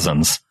Kirk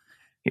Cousins.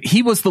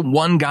 He was the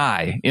one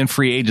guy in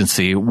free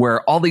agency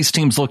where all these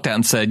teams looked at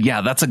and said,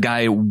 yeah, that's a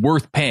guy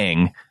worth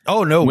paying.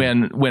 Oh, no.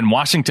 When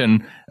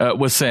Washington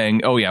was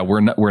saying, oh, yeah,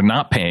 we're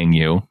not paying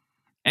you.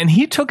 And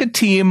he took a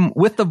team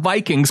with the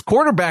Vikings,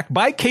 quarterback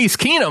by Case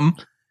Keenum,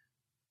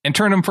 and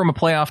turned him from a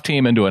playoff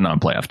team into a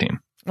non-playoff team.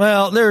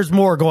 Well, there's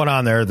more going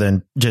on there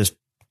than just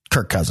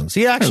Kirk Cousins.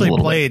 He actually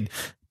played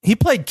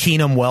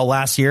Keenum well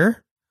last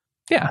year.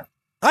 Yeah.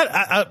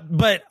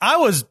 But I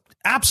was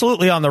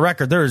absolutely on the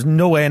record. There is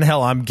no way in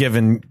hell I'm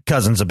giving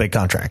Cousins a big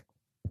contract.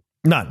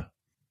 None.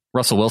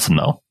 Russell Wilson,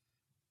 though.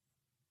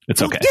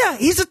 It's okay. Yeah,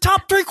 he's a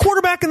top 3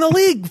 quarterback in the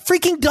league.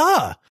 Freaking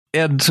duh.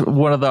 And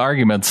one of the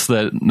arguments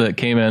that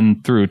came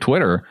in through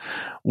Twitter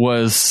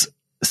was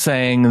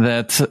saying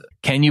that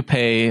can you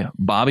pay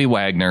Bobby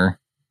Wagner,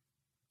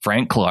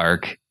 Frank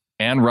Clark,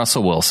 and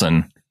Russell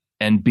Wilson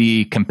and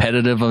be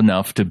competitive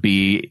enough to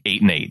be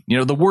 8-8? You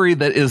know, the worry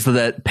that is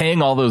that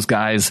paying all those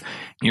guys,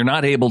 you're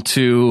not able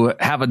to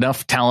have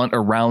enough talent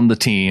around the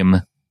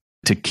team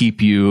to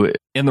keep you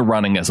in the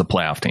running as a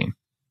playoff team.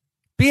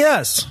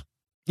 BS.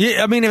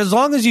 Yeah, I mean, as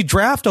long as you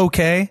draft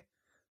okay,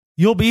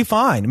 you'll be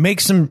fine. Make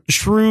some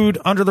shrewd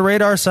under the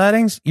radar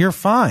sightings, you're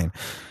fine.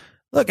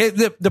 Look,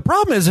 the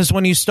problem is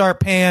when you start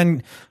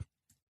paying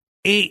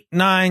 8,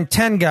 9,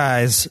 10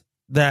 guys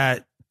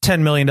that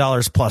 $10 million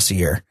plus a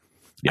year.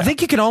 Yeah. I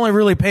think you can only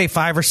really pay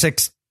 5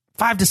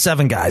 to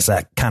 7 guys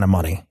that kind of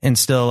money and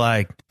still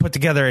like put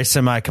together a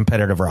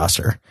semi-competitive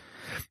roster.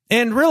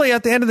 And really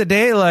at the end of the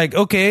day, like,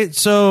 okay,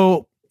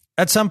 so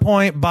at some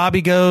point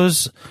Bobby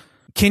goes,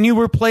 can you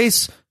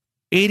replace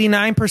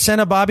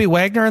 89% of Bobby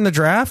Wagner in the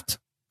draft?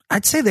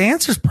 I'd say the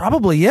answer is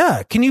probably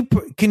yeah. Can you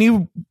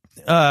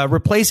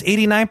replace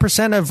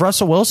 89% of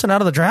Russell Wilson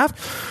out of the draft?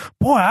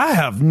 Boy, I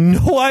have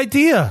no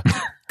idea.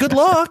 Good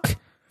luck.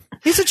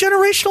 He's a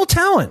generational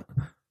talent.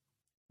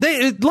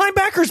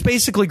 Linebackers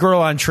basically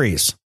grow on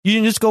trees. You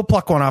can just go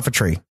pluck one off a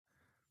tree.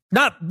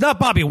 Not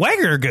Bobby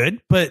Wagner good,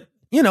 but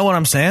you know what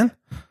I'm saying.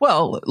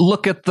 Well,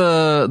 look at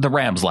the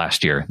Rams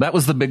last year. That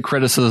was the big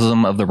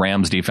criticism of the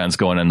Rams defense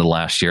going into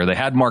last year. They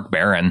had Mark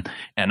Barron,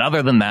 and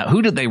other than that,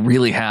 who did they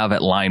really have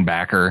at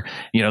linebacker?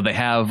 You know, they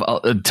have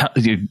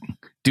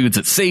dudes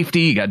at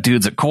safety, you got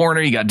dudes at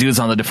corner, you got dudes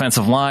on the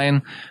defensive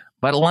line.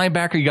 But at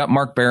linebacker, you got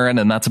Mark Barron,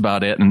 and that's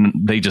about it,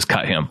 and they just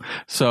cut him.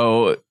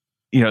 So,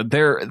 you know,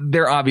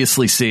 they're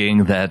obviously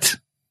seeing that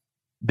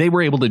they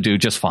were able to do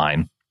just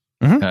fine.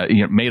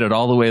 Mm-hmm. Made it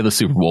all the way to the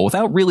Super Bowl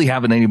without really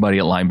having anybody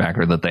at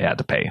linebacker that they had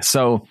to pay.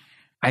 So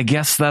I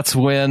guess that's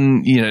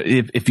when, you know,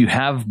 if you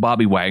have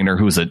Bobby Wagner,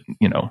 who's a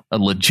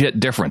legit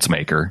difference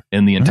maker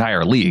in the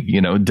entire league,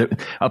 you know,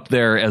 up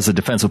there as a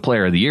defensive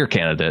player of the year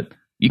candidate,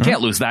 you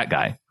can't lose that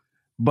guy.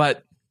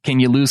 But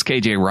can you lose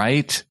KJ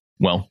Wright?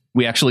 Well,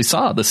 we actually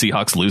saw the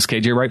Seahawks lose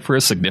KJ Wright for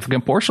a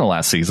significant portion of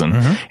last season,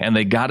 and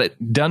they got it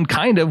done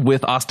kind of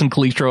with Austin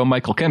Calitro and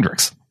Michael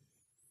Kendricks.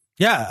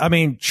 Yeah, I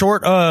mean,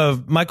 short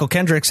of Michael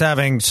Kendricks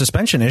having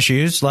suspension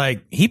issues,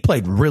 like he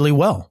played really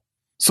well.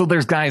 So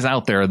there's guys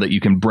out there that you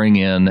can bring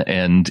in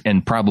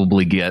and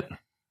probably get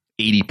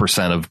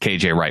 80% of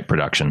KJ Wright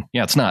production.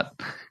 Yeah, it's not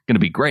going to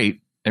be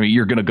great. I mean,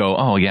 you're going to go,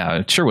 oh yeah,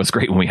 it sure was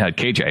great when we had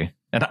KJ.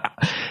 And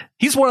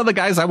he's one of the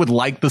guys I would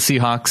like the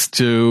Seahawks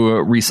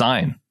to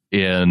re-sign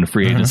in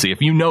free agency.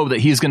 If you know that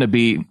he's going to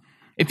be,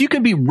 if you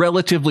can be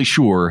relatively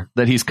sure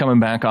that he's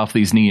coming back off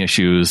these knee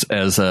issues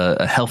as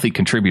a healthy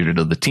contributor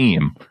to the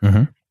team.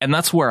 And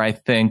that's where I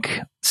think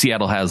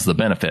Seattle has the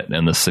benefit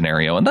in this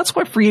scenario. And that's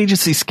why free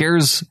agency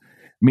scares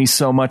me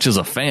so much as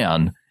a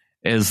fan,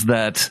 is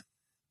that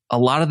a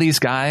lot of these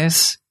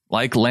guys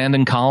like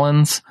Landon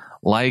Collins,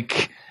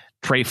 like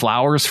Trey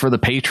Flowers for the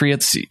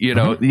Patriots, you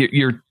know,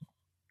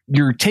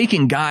 you're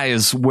taking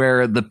guys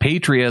where the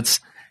Patriots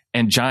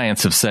and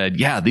Giants have said,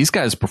 yeah, these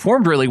guys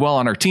performed really well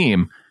on our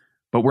team,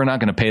 but we're not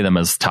going to pay them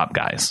as top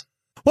guys.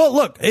 Well,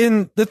 look,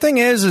 and the thing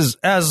is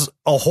as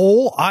a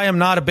whole, I am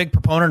not a big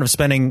proponent of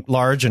spending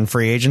large in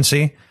free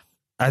agency.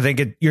 I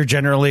think you're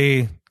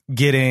generally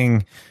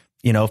getting,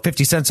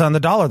 50 cents on the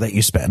dollar that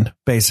you spend,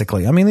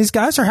 basically. I mean, these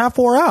guys are half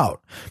wore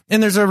out,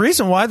 and there's a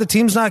reason why the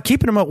team's not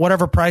keeping them at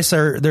whatever price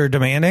they're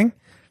demanding.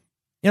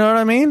 You know what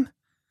I mean?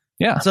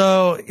 Yeah.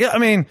 So, yeah, I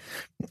mean,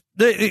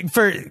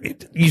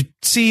 you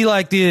see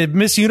like the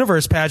Miss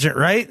Universe pageant,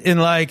 right?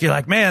 And like, you're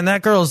like, man,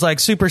 that girl's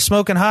like super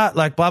smoking hot,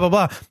 like blah, blah,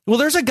 blah. Well,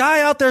 there's a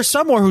guy out there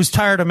somewhere who's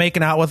tired of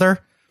making out with her.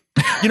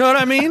 You know what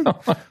I mean?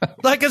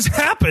 Like it's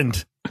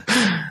happened.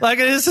 Like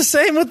it's the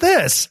same with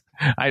this.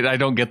 I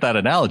don't get that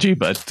analogy,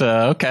 but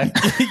okay.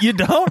 You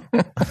don't?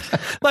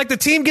 Like the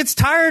team gets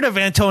tired of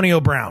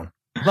Antonio Brown.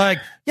 Like,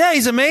 yeah,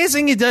 he's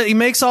amazing. He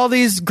makes all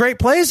these great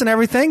plays and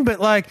everything, but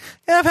like,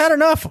 yeah, I've had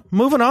enough.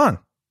 Moving on.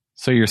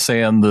 So you're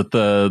saying that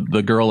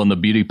the girl in the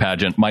beauty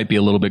pageant might be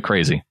a little bit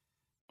crazy?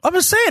 I'm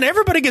just saying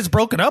everybody gets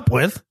broken up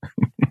with,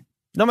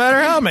 no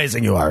matter how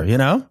amazing you are,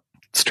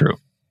 It's true.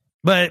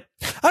 But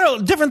I don't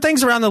know, different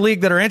things around the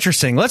league that are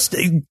interesting. I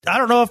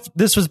don't know if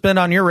this has been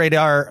on your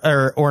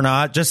radar or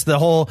not, just the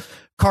whole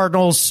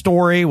Cardinals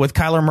story with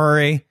Kyler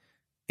Murray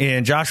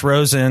and Josh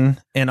Rosen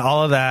and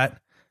all of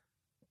that.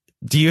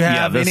 Do you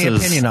have any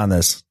opinion on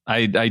this?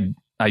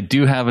 I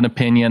do have an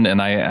opinion,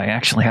 and I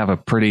actually have a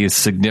pretty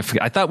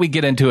significant. I thought we'd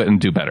get into it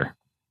and do better.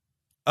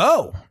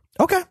 Oh,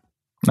 okay.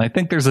 I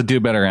think there's a do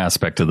better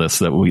aspect to this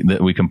that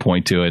we can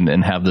point to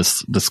and have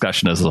this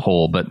discussion as a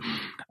whole. But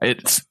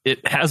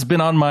it has been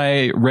on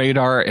my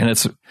radar, and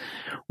it's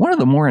one of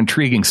the more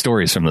intriguing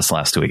stories from this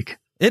last week.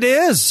 It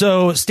is.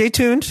 So stay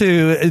tuned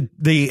to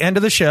the end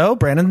of the show.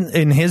 Brandon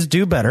in his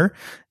Do Better.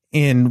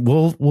 And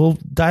we'll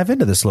dive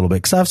into this a little bit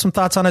because I have some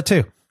thoughts on it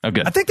too. Oh,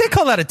 good. I think they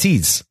call that a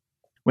tease.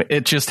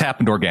 It just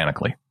happened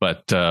organically,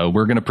 but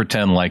we're going to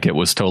pretend like it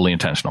was totally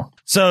intentional.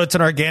 So it's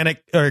an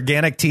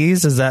organic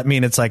tease. Does that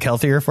mean it's like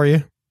healthier for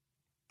you?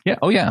 Yeah.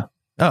 Oh, yeah.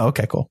 Oh,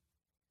 okay, cool.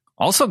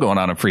 Also going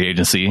on in free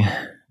agency,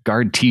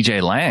 guard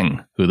TJ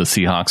Lang, who the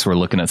Seahawks were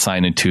looking at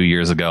signing 2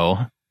 years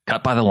ago,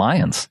 cut by the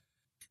Lions.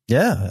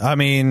 Yeah. I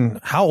mean,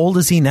 how old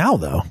is he now,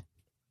 though?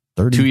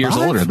 35? 2 years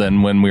older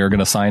than when we were going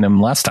to sign him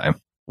last time.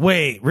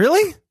 Wait,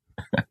 really?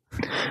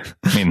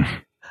 I mean,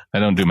 I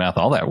don't do math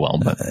all that well,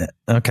 but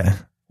okay.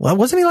 Well,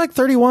 wasn't he like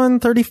 31,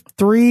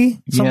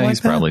 33? Yeah,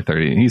 he's probably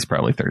 30. He's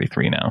probably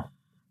 33 now.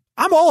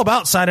 I'm all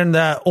about signing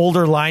that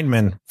older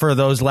lineman for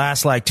those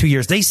last like 2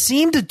 years. They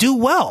seem to do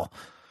well.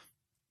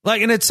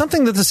 Like, and it's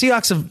something that the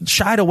Seahawks have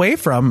shied away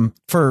from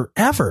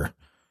forever.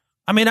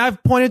 I mean,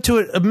 I've pointed to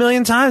it a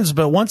million times,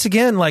 but once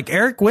again, like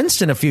Eric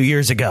Winston a few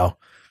years ago,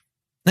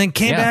 then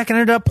came back and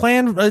ended up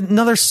playing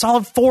another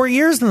solid 4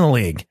 years in the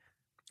league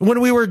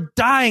when we were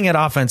dying at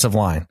offensive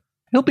line.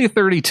 He'll be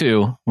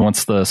 32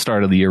 once the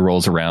start of the year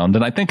rolls around.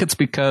 And I think it's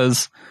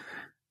because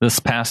this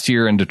past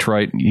year in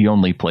Detroit, he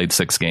only played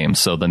 6 games.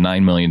 So the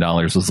 $9 million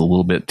was a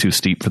little bit too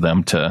steep for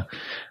them to.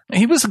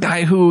 He was a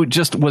guy who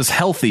just was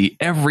healthy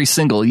every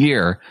single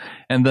year.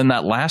 And then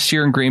that last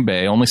year in Green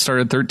Bay only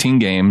started 13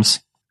 games.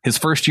 His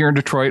first year in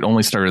Detroit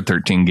only started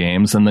 13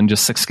 games and then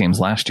just 6 games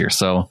last year.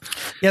 So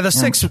yeah, the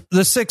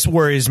six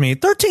worries me.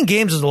 13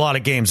 games is a lot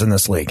of games in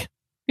this league.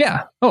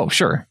 Yeah. Oh,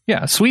 sure.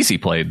 Yeah.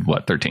 Sweezy played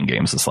 13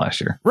 games this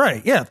last year.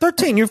 Right. Yeah.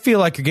 13. You feel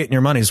like you're getting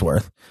your money's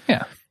worth.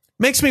 Yeah.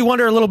 Makes me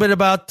wonder a little bit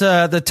about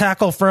the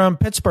tackle from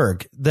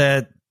Pittsburgh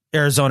that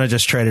Arizona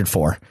just traded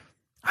for.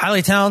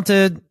 Highly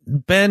talented,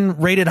 been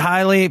rated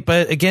highly,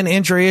 but again,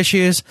 injury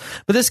issues.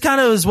 But this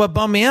kind of is what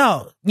bummed me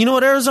out. You know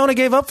what Arizona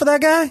gave up for that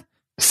guy?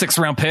 6th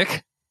round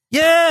pick.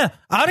 Yeah.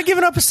 I'd have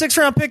given up a 6th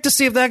round pick to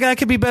see if that guy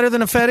could be better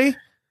than Ifedi.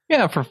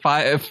 Yeah. For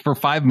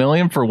 $5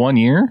 million for 1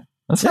 year.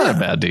 That's not a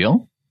bad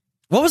deal.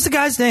 What was the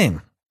guy's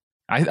name?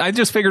 I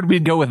just figured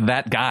we'd go with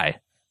that guy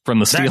from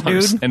the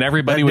Steelers, and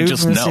everybody would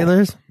just know.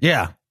 Steelers?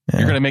 Yeah.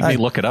 You're going to make me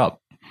look it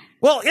up.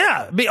 Well,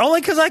 yeah,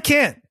 only because I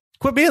can't.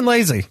 Quit being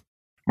lazy.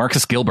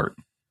 Marcus Gilbert.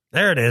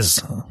 There it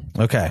is.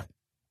 Okay.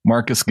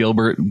 Marcus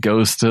Gilbert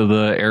goes to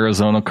the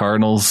Arizona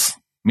Cardinals.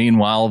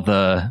 Meanwhile,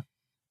 the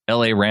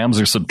LA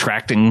Rams are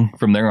subtracting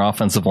from their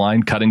offensive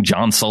line, cutting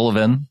John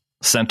Sullivan,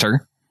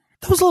 center.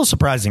 That was a little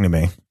surprising to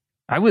me.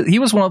 He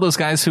was one of those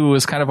guys who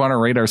was kind of on our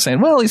radar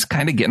saying, well, he's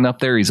kind of getting up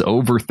there. He's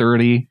over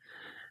 30.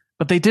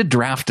 But they did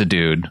draft a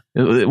dude.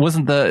 It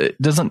wasn't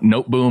doesn't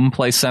Noteboom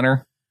play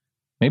center?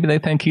 Maybe they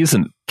think he's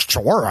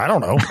Sure, I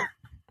don't know.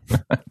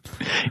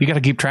 You got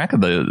to keep track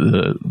of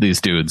these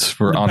dudes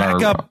for on our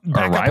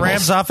rivals.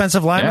 Rams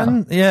offensive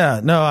lineman. Yeah.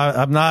 No,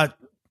 I'm not.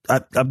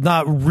 I'm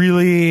not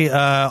really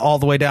all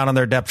the way down on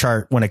their depth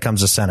chart when it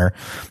comes to center.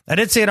 I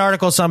did see an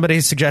article,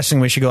 somebody suggesting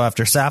we should go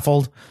after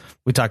Saffold.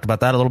 We talked about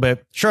that a little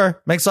bit.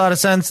 Sure, makes a lot of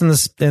sense in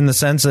the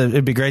sense that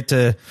it'd be great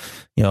to,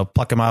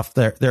 pluck him off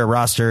their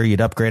roster. You'd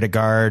upgrade a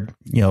guard,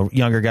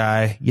 younger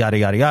guy, yada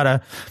yada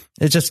yada.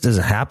 It just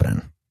isn't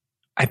happening.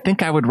 I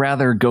think I would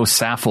rather go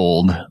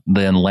Saffold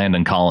than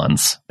Landon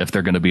Collins if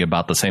they're going to be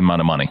about the same amount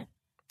of money.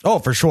 Oh,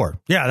 for sure.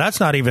 Yeah, that's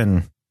not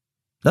even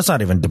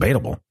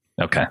debatable.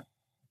 Okay.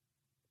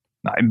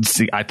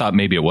 I thought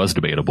maybe it was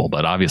debatable,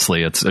 but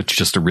obviously it's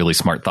just a really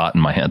smart thought in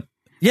my head.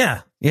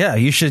 Yeah,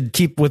 you should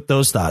keep with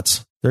those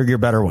thoughts. They're your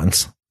better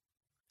ones.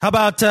 How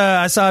about,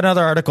 I saw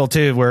another article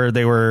too, where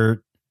they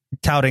were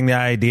touting the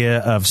idea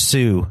of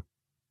Sue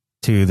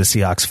to the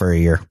Seahawks for a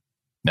year.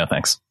 No,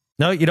 thanks.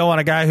 No, you don't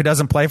want a guy who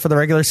doesn't play for the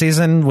regular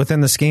season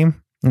within the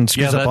scheme and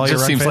screws up all your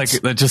run fits?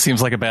 That just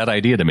seems like a bad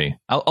idea to me.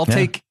 I'll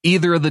take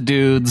either of the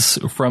dudes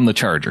from the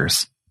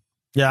Chargers.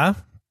 Yeah.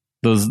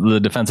 The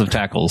defensive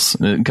tackles,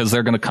 because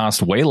they're going to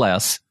cost way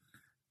less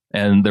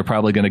and they're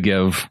probably going to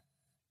give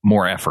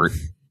more effort.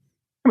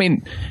 I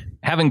mean,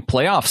 having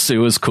playoff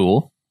Sue is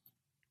cool.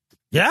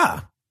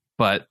 Yeah.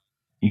 But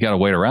you got to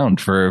wait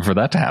around for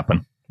that to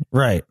happen.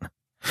 Right.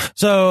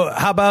 So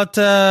how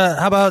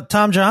about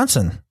Tom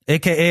Johnson,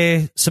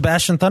 aka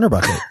Sebastian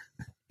Thunderbucket?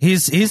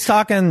 He's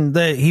talking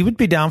that he would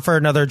be down for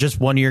another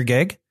just 1 year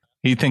gig.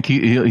 You think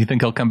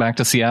he'll come back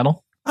to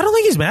Seattle? I don't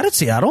think he's mad at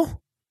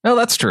Seattle. No,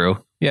 that's true.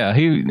 Yeah,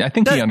 I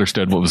think he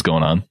understood what was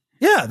going on.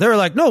 Yeah, they were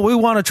like, no, we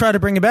want to try to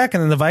bring him back,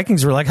 and then the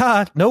Vikings were like,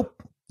 nope.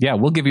 Yeah,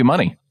 we'll give you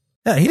money.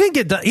 Yeah, he didn't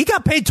get done. He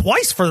got paid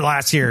twice for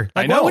last year.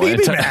 Like, I know. Why would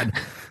he be mad?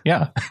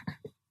 Yeah.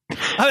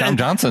 Tom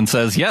Johnson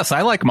says, yes,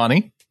 I like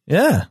money.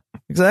 Yeah,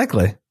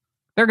 exactly.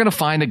 They're going to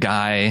find a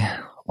guy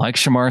like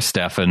Shamar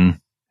Stephen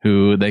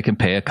who they can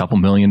pay a couple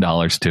 $1 million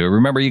to.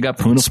 Remember, you got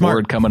Poona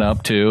Ford coming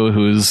up too,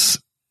 who's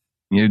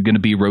going to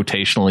be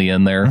rotationally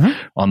in there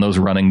on those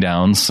running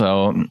downs.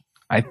 So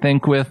I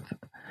think with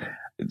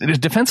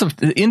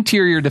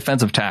interior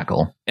defensive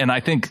tackle, and I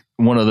think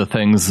one of the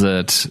things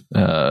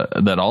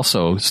that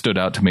also stood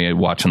out to me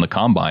watching the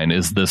combine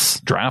is this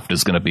draft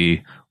is going to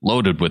be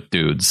loaded with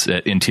dudes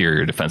at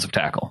interior defensive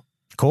tackle.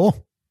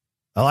 Cool.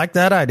 I like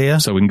that idea.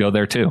 So we can go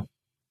there too.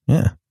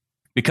 Yeah.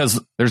 Because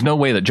there's no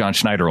way that John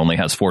Schneider only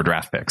has 4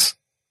 draft picks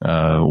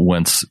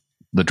once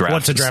the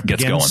draft gets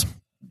begins. going.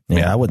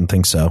 Yeah, I wouldn't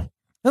think so.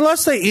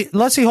 Unless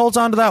he holds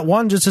on to that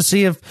one just to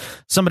see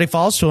if somebody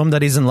falls to him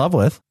that he's in love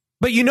with.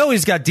 But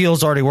he's got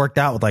deals already worked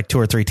out with like 2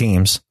 or 3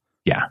 teams.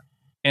 Yeah.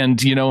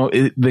 And,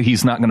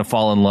 he's not going to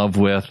fall in love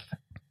with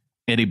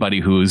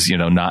anybody who's,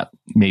 not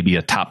maybe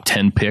a top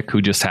 10 pick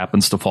who just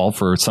happens to fall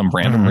for some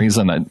random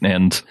reason.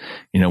 And,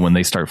 when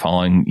they start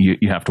falling,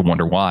 you have to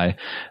wonder why.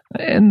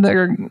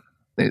 And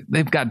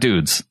they've got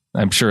dudes,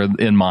 I'm sure,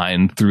 in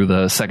mind through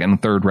the second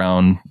and third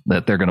round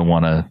that they're going to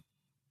want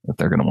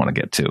to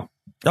get to.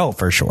 Oh,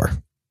 for sure.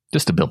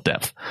 Just to build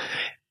depth.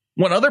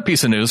 One other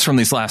piece of news from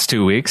these last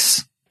 2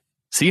 weeks,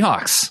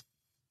 Seahawks,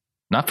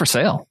 not for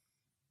sale.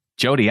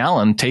 Jody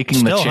Allen taking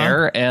Still, the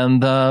chair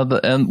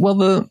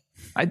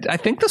I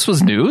think this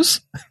was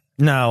news.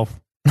 No.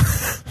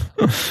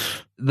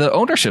 The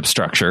ownership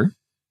structure.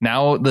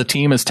 Now the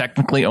team is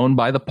technically owned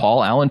by the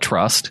Paul Allen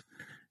Trust,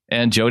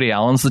 and Jody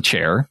Allen's the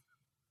chair,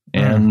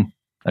 and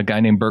a guy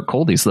named Burt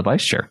Coldy's the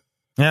vice chair.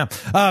 Yeah.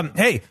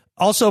 Hey,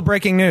 also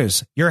breaking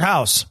news. Your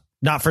house,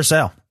 not for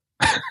sale.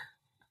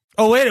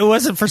 Oh, wait, it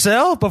wasn't for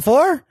sale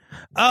before?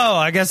 Oh,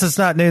 I guess it's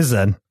not news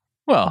then.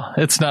 Well,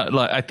 it's not.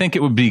 I think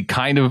it would be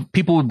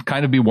people would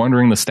kind of be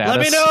wondering the status.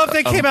 Let me know if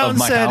they came out and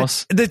said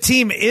house. The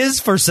team is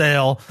for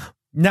sale.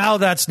 Now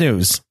that's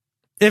news.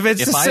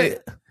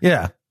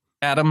 Yeah.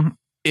 Adam,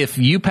 if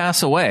you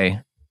pass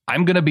away,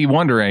 I'm going to be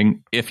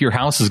wondering if your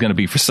house is going to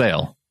be for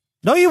sale.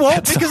 No, you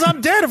won't, because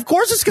I'm dead. Of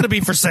course it's going to be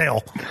for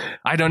sale.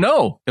 I don't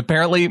know.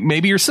 Apparently,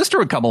 maybe your sister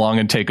would come along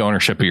and take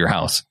ownership of your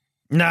house.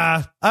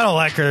 Nah, I don't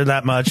like her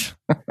that much.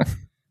 I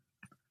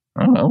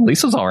don't know.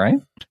 Lisa's all right.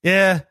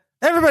 Yeah.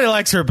 Everybody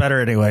likes her better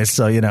anyway,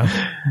 so,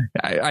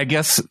 I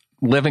guess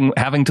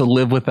having to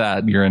live with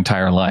that your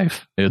entire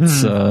life,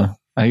 it's,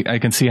 I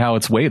can see how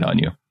it's weighed on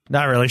you.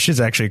 Not really.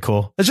 She's actually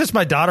cool. It's just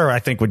my daughter, I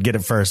think, would get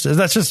it first.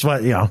 That's just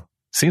what,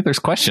 See, there's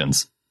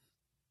questions.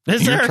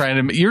 You're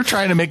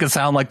trying to make it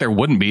sound like there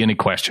wouldn't be any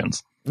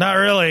questions. Not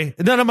really.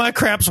 None of my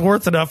crap's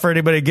worth enough for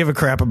anybody to give a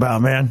crap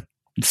about, man.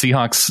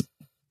 Seahawks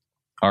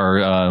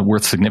are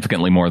worth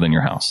significantly more than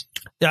your house.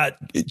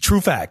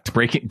 True fact.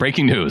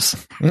 Breaking news.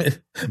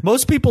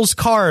 Most people's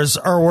cars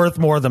are worth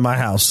more than my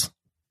house.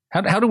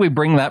 How do we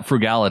bring that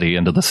frugality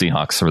into the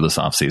Seahawks for this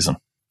offseason?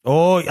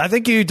 Oh, I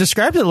think you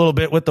described it a little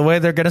bit with the way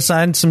they're going to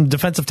sign some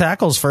defensive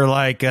tackles for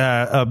like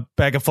a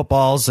bag of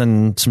footballs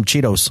and some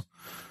Cheetos.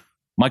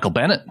 Michael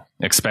Bennett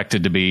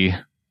expected to be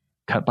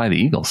cut by the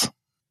Eagles.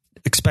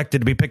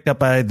 Expected to be picked up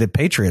by the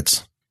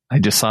Patriots. I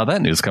just saw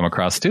that news come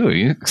across too.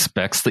 He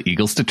expects the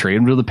Eagles to trade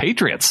him to the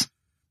Patriots.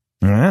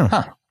 Yeah.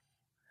 Huh.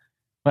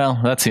 Well,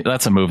 that's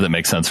a move that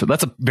makes sense.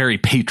 That's a very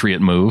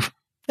Patriot move.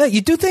 Yeah,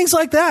 you do things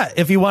like that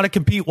if you want to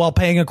compete while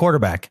paying a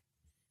quarterback.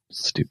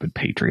 Stupid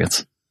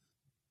Patriots.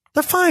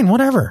 They're fine,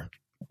 whatever.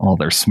 All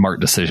their smart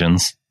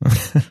decisions.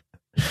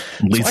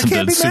 Leads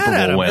them to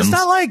Super Bowl wins. It's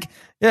not like,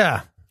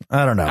 I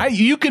don't know.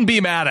 You can be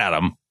mad at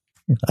them.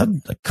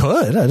 I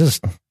could.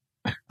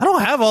 I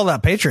don't have all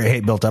that Patriot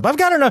hate built up. I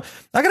got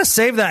to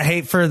save that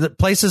hate for the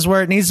places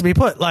where it needs to be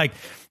put, like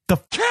the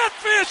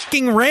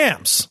catfishing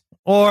Rams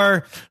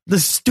or the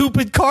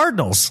stupid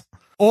Cardinals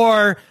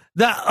or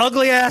that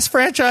ugly ass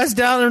franchise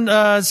down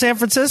in San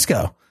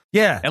Francisco.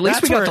 Yeah, at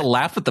least we got to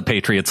laugh at the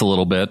Patriots a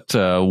little bit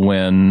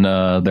when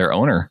their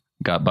owner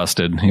got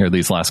busted here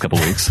these last couple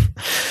of weeks.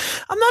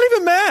 I'm not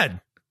even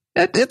mad.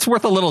 It's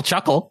worth a little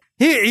chuckle.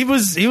 He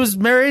was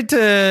married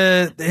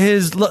to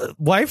his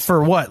wife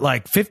for what,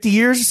 like 50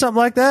 years or something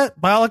like that.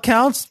 By all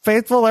accounts,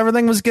 faithful,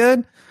 everything was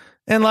good.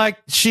 And like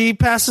she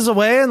passes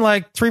away, and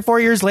like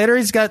 3-4 years later,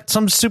 he's got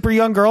some super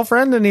young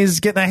girlfriend, and he's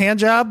getting a hand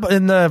job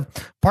in the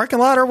parking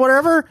lot or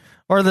whatever,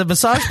 or the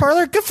massage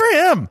parlor. Good for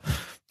him.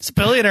 He's a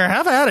billionaire.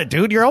 Have at it,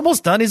 dude. You're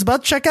almost done. He's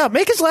about to check out.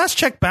 Make his last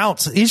check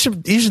bounce. He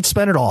should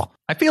spend it all.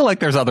 I feel like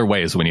there's other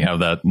ways when you have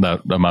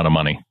that amount of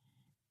money.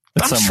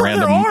 I'm sure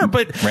there are,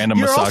 but random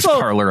massage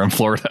parlor in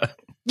Florida.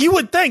 You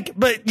would think,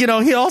 but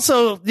he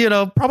also,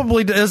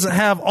 probably doesn't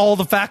have all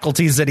the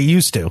faculties that he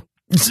used to.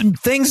 Some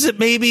things that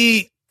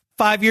maybe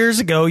 5 years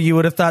ago you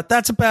would have thought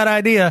that's a bad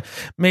idea.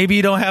 Maybe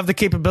you don't have the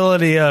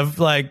capability of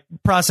like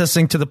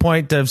processing to the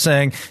point of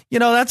saying,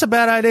 that's a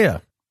bad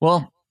idea.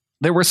 Well,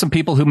 there were some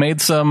people who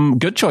made some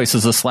good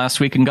choices this last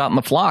week and got in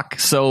the flock.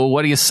 So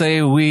what do you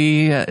say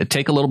we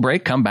take a little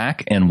break, come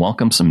back, and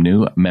welcome some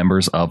new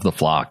members of the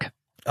flock?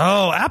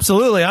 Oh,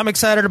 absolutely. I'm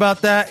excited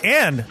about that.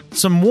 And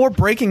some more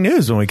breaking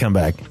news when we come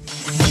back.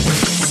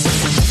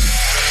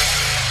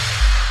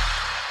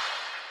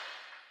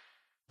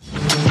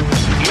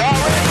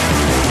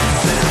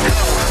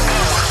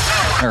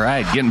 All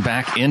right, getting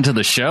back into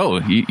the show.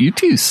 You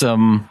teased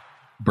some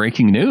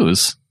breaking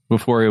news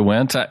before he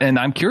went, and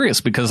I'm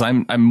curious because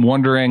I'm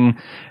wondering,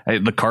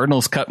 the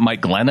Cardinals cut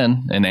Mike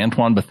Glennon and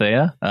Antoine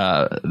Bethea.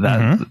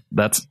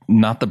 That's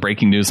not the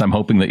breaking news I'm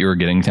hoping that you were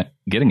getting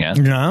at.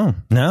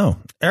 No.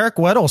 Eric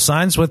Weddle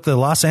signs with the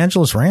Los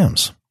Angeles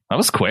Rams. That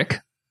was quick.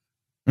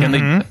 Can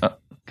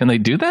they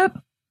do that?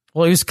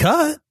 Well, he was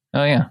cut.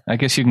 Oh, yeah. I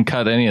guess you can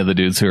cut any of the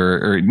dudes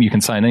or you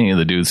can sign any of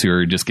the dudes who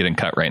are just getting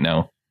cut right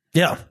now.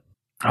 Yeah.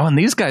 Oh, and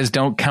these guys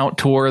don't count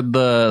toward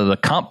the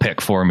comp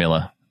pick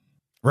formula.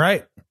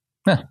 Right.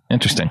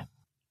 Interesting.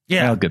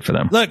 Yeah. Well, good for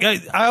them. Look,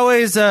 I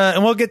always,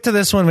 and we'll get to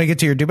this when we get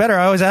to your Do Better.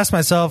 I always ask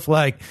myself,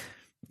 like,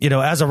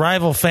 as a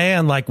rival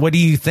fan, like, what do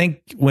you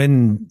think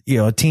when,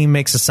 a team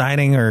makes a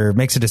signing or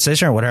makes a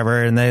decision or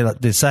whatever, and they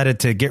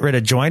decided to get rid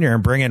of Joyner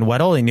and bring in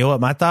Weddle? You know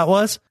what my thought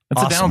was?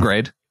 It's awesome. A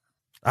downgrade.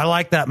 I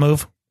like that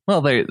move.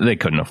 Well, they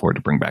couldn't afford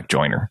to bring back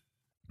Joyner.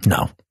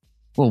 No.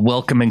 Well,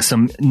 welcoming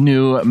some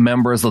new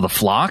members of the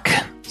flock,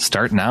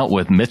 starting out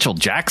with Mitchell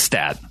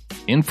Jackstad,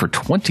 in for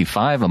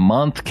 $25 a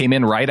month, came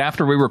in right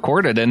after we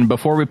recorded and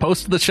before we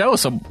posted the show.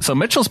 So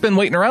Mitchell's been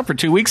waiting around for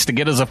 2 weeks to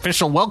get his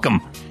official welcome.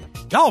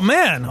 Oh,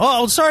 man.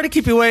 Oh, sorry to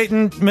keep you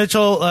waiting,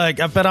 Mitchell. Like,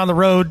 I've been on the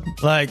road,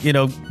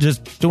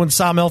 just doing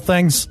sawmill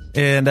things,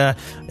 and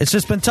it's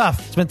just been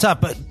tough. It's been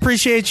tough, but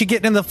appreciate you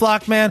getting in the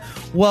flock, man.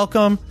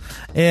 Welcome.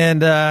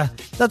 And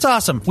that's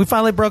awesome. We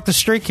finally broke the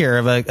streak here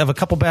of a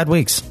couple bad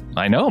weeks.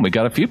 I know. We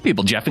got a few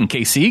people. Jeff and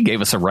KC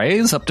gave us a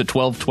raise up to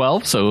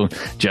 12-12, so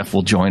Jeff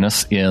will join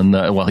us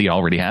he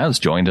already has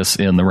joined us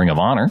in the Ring of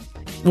Honor.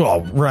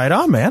 Well, right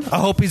on, man. I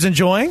hope he's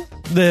enjoying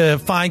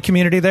the fine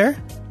community there.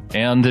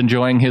 And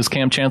enjoying his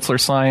Cam Chancellor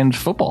signed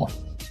football.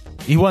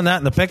 You won that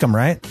in the Pick'em,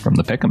 right? From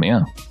the Pick'em,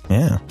 yeah.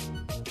 Yeah.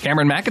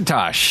 Cameron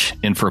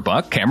McIntosh in for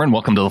 $1. Cameron,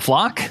 welcome to the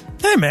flock.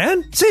 Hey,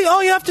 man. See,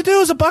 all you have to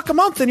do is $1 a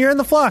month and you're in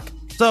the flock.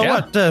 So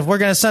yeah. What? We're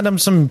going to send him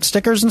some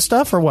stickers and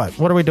stuff or what?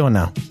 What are we doing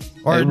now?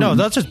 Or no,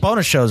 that's just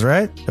bonus shows,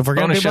 right? If we're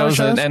going to do bonus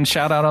shows and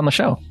shout out on the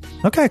show.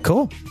 Okay,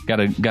 cool. Got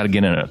to get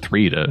in at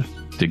 3 to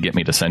get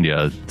me to send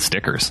you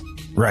stickers.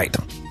 Right.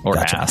 Or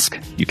gotcha. Ask.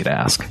 You could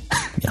ask.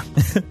 Yeah.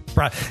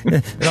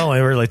 It only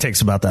really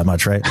takes about that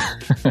much, right?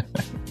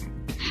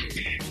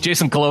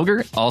 Jason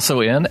Kloger,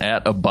 also in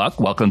at $1.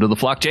 Welcome to the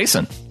flock,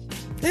 Jason.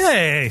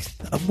 Hey,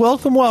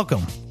 welcome.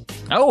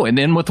 Oh, and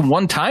then with a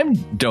one-time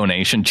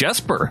donation,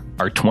 Jesper,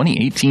 our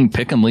 2018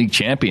 Pick'em League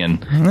champion,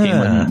 came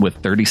in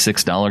with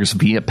 $36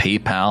 via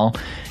PayPal.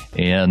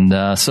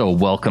 And so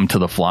welcome to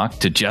the flock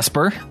to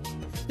Jesper.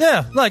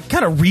 Yeah,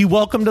 kind of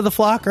re-welcome to the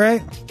flock,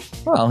 right?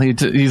 Well,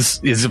 he's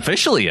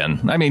officially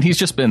in. I mean, he's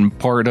just been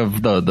part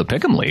of the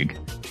Pick'em League.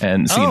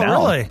 And see,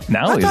 really?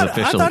 Now he's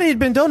officially. I thought he'd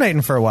been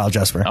donating for a while,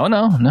 Jesper. Oh,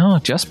 no.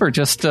 Jesper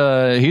just,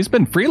 he's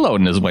been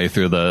freeloading his way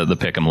through the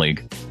Pick'em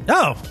League.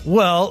 Oh,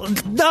 well,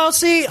 no,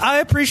 see, I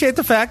appreciate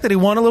the fact that he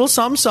won a little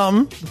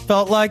something.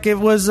 Felt like it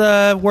was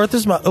worth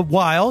his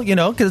while,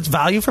 because it's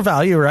value for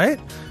value, right?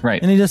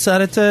 Right. And he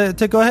decided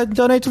to go ahead and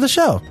donate to the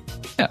show.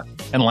 Yeah.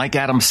 And like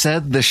Adam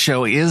said, the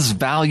show is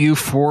value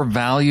for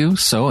value.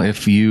 So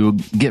if you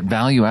get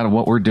value out of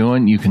what we're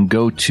doing, you can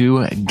go to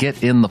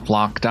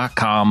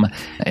getintheflock.com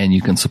and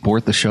you can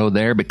support the show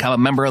there. Become a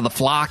member of the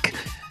flock,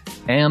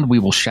 and we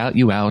will shout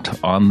you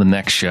out on the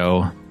next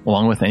show,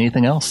 along with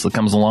anything else that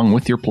comes along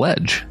with your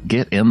pledge.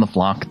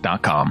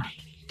 Getintheflock.com.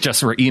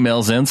 Jesper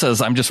emails in,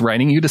 says, I'm just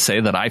writing you to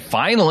say that I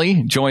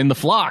finally joined the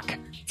flock.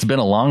 It's been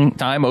a long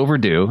time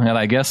overdue, and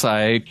I guess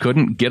I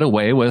couldn't get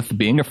away with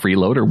being a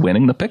freeloader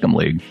winning the Pick'em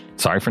League.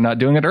 Sorry for not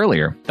doing it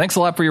earlier. Thanks a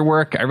lot for your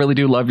work. I really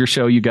do love your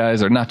show. You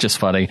guys are not just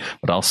funny,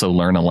 but also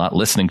learn a lot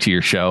listening to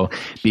your show.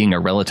 Being a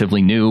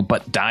relatively new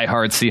but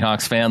diehard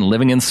Seahawks fan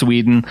living in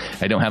Sweden,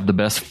 I don't have the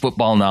best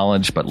football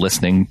knowledge, but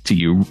listening to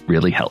you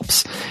really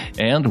helps.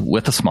 And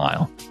with a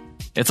smile.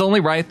 It's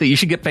only right that you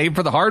should get paid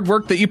for the hard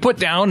work that you put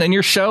down, and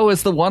your show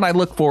is the one I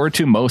look forward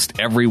to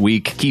most every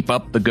week. Keep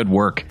up the good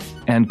work,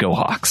 and go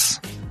Hawks.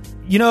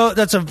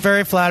 That's a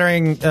very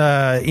flattering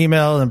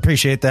email, and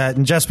appreciate that.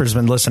 And Jesper's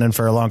been listening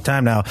for a long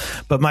time now.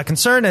 But my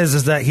concern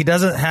is that he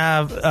doesn't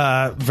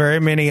have very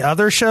many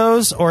other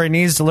shows, or he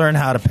needs to learn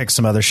how to pick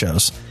some other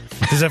shows.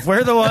 Because if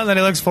we're the one that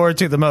he looks forward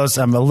to the most,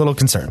 I'm a little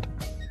concerned.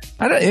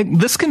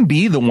 This can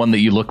be the one that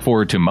you look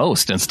forward to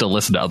most and still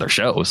listen to other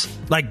shows.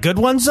 Like good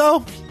ones,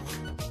 though?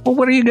 Well,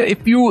 what are you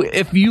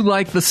if you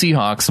like the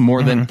Seahawks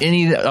more than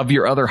any of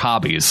your other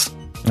hobbies?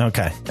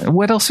 Okay.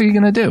 What else are you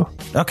going to do?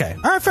 Okay.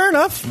 All right. Fair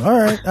enough. All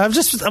right. I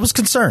was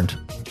concerned.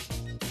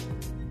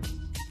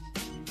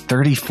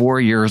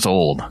 34 years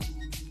old.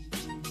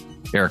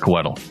 Eric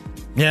Weddle.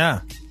 Yeah.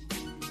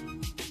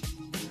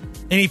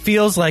 And he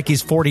feels like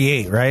he's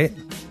 48, right?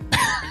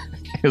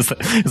 Is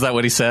that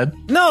what he said?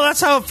 No,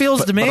 that's how it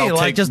feels to me.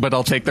 But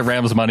I'll take the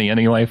Rams money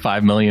anyway.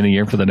 $5 million a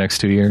year for the next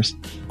 2 years.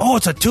 Oh,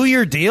 it's a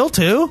 2-year deal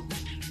too?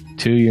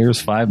 2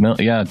 years, $5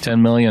 million. Yeah,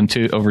 $10 million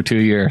over 2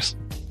 years.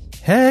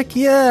 Heck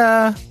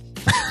yeah.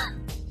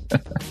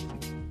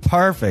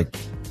 Perfect.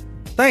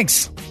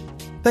 Thanks,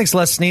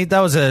 Les Snead. That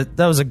was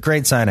a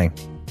great signing.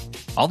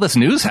 All this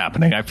news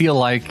happening. I feel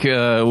like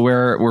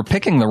we're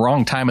picking the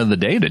wrong time of the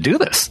day to do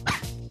this,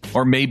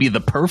 or maybe the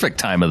perfect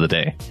time of the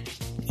day.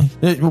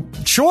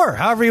 Sure,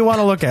 however you want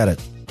to look at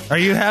it. Are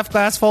you half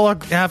glass full or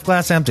half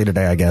glass empty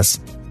today? I guess.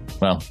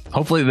 Well,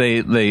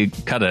 hopefully they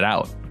cut it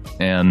out,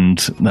 and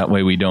that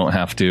way we don't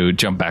have to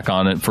jump back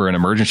on it for an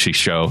emergency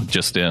show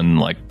just in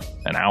like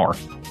an hour.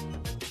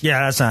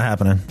 Yeah, that's not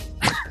happening.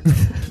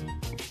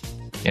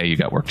 Yeah, you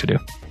got work to do.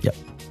 Yep.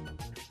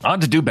 On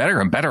to do better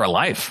and better a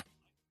life.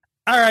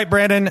 All right,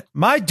 Brandon,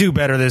 my do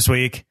better this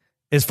week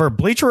is for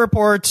Bleacher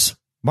Report's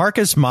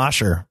Marcus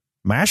Mosher.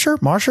 Mosher?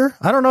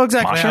 I don't know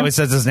exactly how he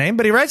says his name,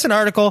 but he writes an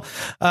article,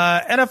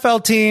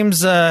 NFL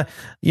teams,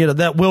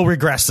 that will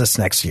regress this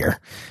next year.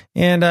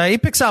 And he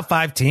picks out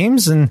 5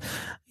 teams, and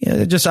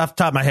just off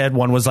the top of my head,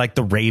 one was like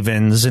the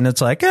Ravens, and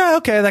it's like, yeah,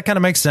 okay, that kind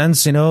of makes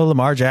sense.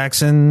 Lamar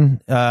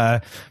Jackson,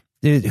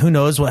 who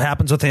knows what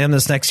happens with him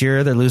this next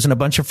year? They're losing a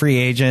bunch of free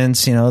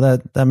agents.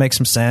 That makes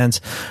some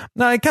sense.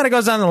 Now it kind of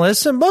goes down the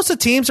list, and most of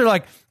the teams are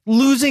like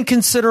losing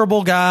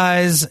considerable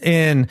guys,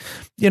 and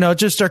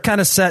just are kind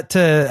of set to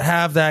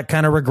have that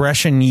kind of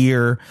regression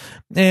year.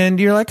 And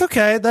you're like,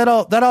 okay, that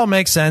all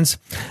makes sense.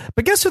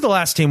 But guess who the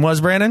last team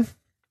was, Brandon?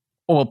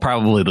 Well,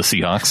 probably the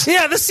Seahawks.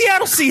 Yeah, the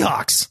Seattle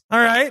Seahawks. All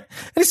right.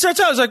 And he starts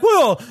out, I was like,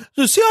 well,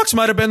 the Seahawks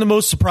might have been the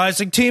most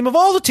surprising team of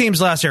all the teams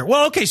last year.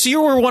 Well, okay, so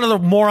you were one of the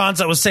morons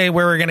that was saying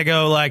we were going to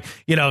go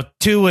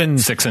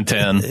 6 and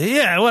 10.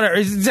 Yeah, whatever.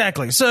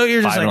 Exactly. So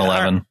you're just 5 and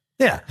 11. Right.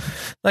 Yeah.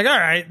 All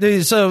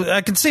right. So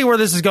I can see where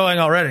this is going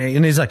already.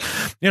 And he's like,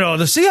 the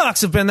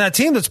Seahawks have been that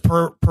team that's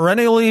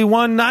perennially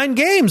won 9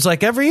 games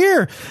every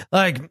year.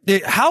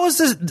 How is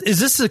this? Is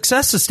this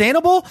success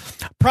sustainable?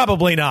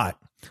 Probably not.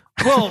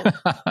 Well,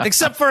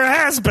 except for it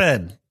has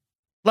been.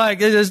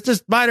 It is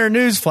just minor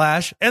news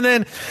flash. And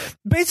then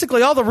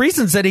basically all the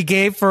reasons that he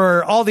gave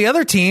for all the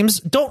other teams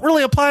don't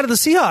really apply to the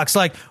Seahawks.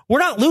 We're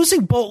not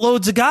losing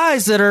boatloads of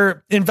guys that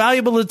are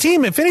invaluable to the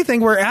team. If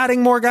anything, we're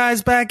adding more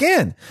guys back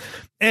in.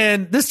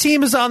 And this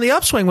team is on the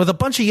upswing with a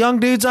bunch of young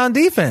dudes on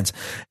defense.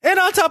 And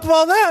on top of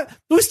all that,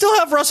 we still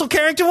have Russell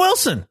Carrington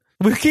Wilson.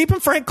 We're keeping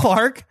Frank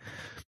Clark.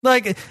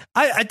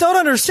 I don't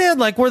understand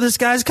where this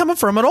guy's coming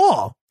from at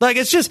all.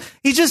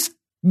 He just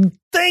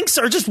thinks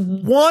or just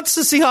wants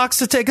the Seahawks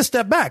to take a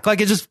step back.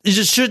 It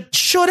just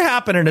should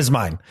happen in his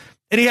mind.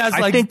 And he has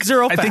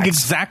zero facts. I think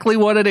exactly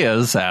what it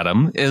is,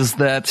 Adam, is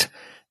that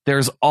there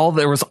was all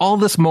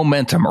this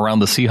momentum around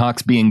the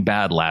Seahawks being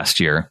bad last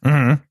year.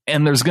 Mm-hmm.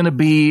 And there's going to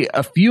be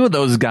a few of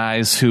those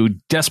guys who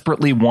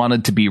desperately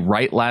wanted to be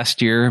right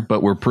last year,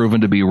 but were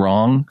proven to be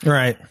wrong.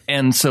 Right.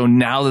 And so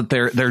now that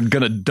they're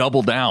going to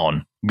double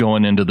down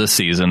going into this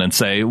season and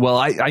say, well,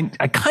 I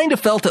kind of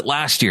felt it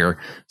last year,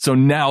 so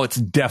now it's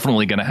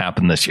definitely going to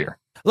happen this year.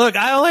 Look,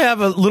 I only have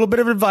a little bit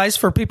of advice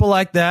for people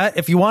like that.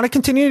 If you want to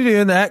continue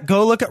doing that,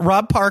 go look at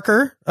Rob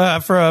Parker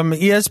from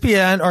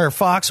ESPN or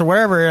Fox or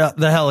wherever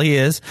the hell he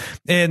is.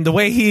 And the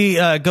way he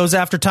goes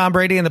after Tom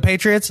Brady and the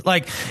Patriots,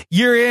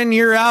 year in,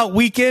 year out,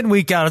 week in,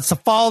 week out, it's to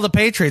follow the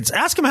Patriots.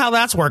 Ask him how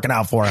that's working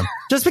out for him.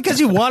 Just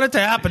because you want it to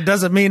happen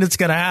doesn't mean it's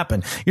going to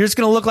happen. You're just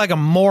going to look like a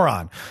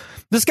moron.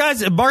 This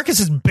guy's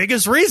Marcus's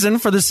biggest reason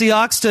for the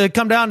Seahawks to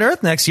come down to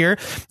earth next year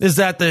is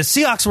that the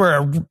Seahawks were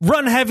a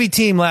run heavy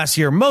team last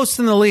year, most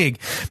in the league,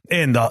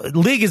 and the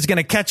league is going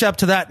to catch up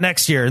to that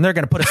next year, and they're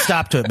going to put a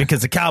stop to it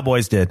because the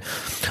Cowboys did.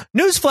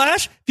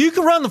 Newsflash: if you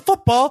can run the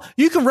football,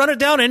 you can run it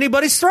down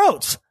anybody's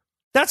throats.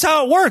 That's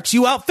how it works.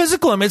 You out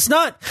physical them. It's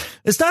not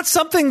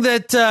something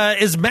that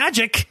is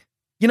magic.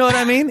 You know what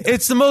I mean?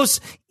 It's the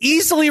most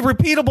easily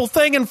repeatable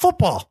thing in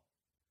football.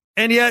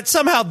 And yet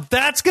somehow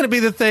that's going to be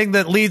the thing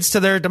that leads to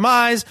their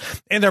demise,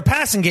 and their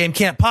passing game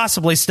can't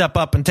possibly step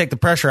up and take the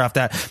pressure off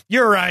that.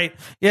 You're right.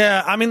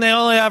 Yeah. I mean, they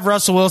only have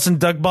Russell Wilson,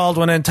 Doug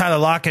Baldwin, and Tyler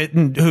Lockett,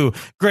 who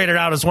graded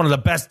out as one of the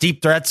best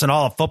deep threats in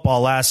all of football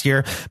last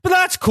year. But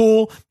that's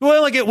cool. We'll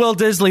only get Will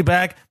Disley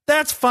back.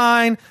 That's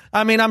fine.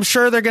 I mean, I'm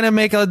sure they're going to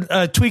make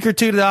a tweak or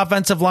two to the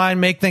offensive line,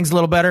 make things a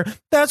little better.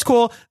 That's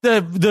cool.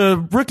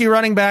 The rookie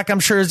running back, I'm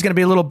sure, is going to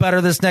be a little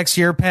better this next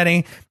year,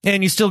 Penny.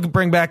 And you still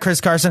bring back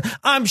Chris Carson.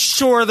 I'm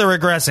sure they're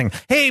regressing.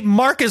 Hey,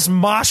 Marcus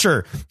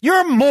Mosher,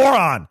 you're a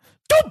moron.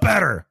 Do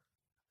better.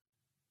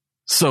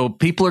 So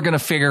people are going to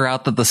figure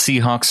out that the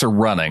Seahawks are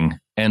running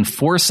and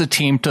force a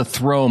team to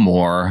throw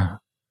more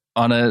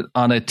on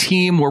a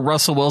team where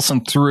Russell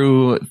Wilson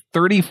threw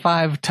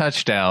 35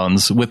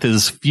 touchdowns with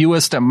his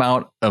fewest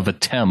amount of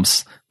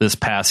attempts this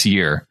past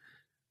year.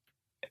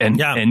 And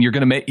you're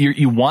going to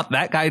you want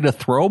that guy to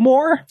throw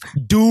more?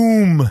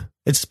 Doom.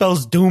 It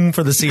spells doom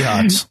for the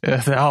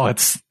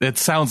Seahawks. It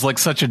sounds like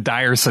such a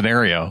dire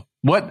scenario.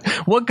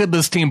 What could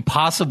this team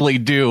possibly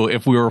do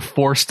if we were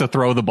forced to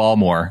throw the ball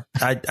more?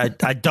 I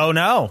don't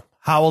know.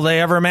 How will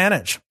they ever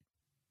manage?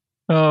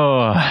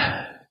 Oh,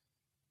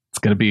 it's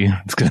gonna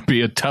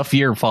be a tough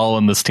year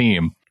following this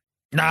team.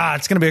 Nah,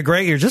 it's gonna be a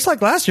great year, just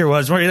like last year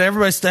was, where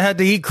everybody had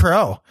to eat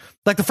crow.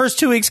 The first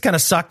 2 weeks kind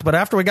of sucked, but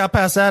after we got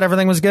past that,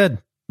 everything was good.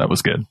 That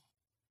was good.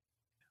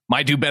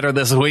 My do better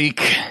this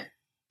week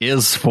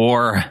is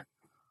for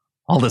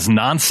all this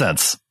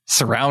nonsense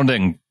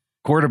surrounding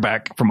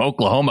quarterback from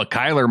Oklahoma,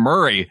 Kyler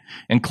Murray,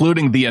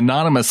 including the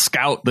anonymous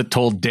scout that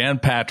told Dan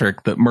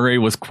Patrick that Murray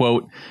was,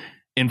 quote,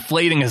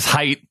 inflating his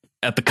height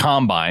at the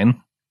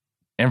combine.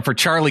 And for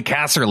Charlie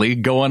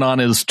Casserly going on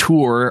his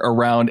tour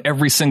around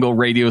every single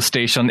radio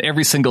station,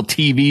 every single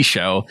TV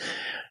show,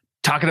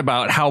 talking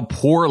about how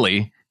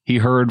poorly he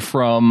heard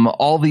from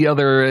all the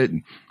other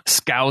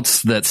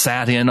scouts that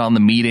sat in on the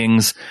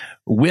meetings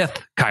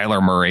with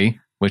Kyler Murray,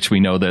 which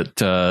we know that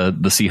the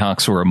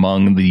Seahawks were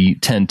among the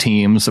 10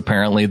 teams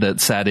apparently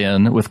that sat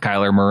in with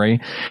Kyler Murray.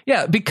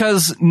 Yeah,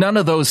 because none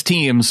of those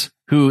teams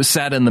who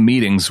sat in the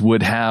meetings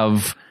would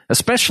have,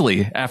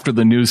 especially after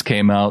the news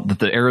came out that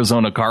the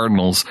Arizona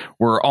Cardinals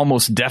were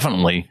almost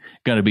definitely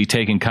going to be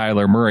taking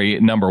Kyler Murray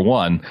number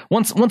one.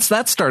 Once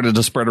that started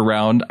to spread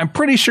around, I'm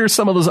pretty sure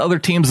some of those other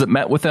teams that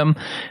met with him,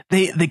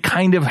 they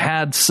kind of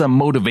had some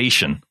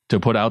motivation to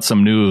put out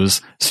some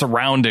news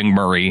surrounding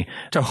Murray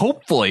to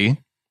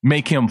hopefully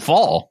make him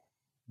fall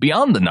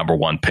beyond the number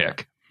one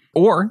pick,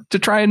 or to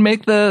try and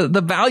make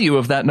the value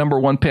of that number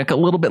one pick a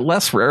little bit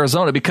less for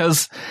Arizona,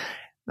 because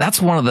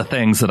that's one of the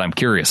things that I'm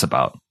curious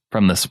about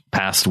from this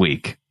past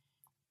week.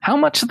 How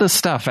much of this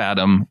stuff,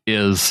 Adam,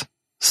 is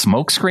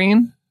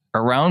smokescreen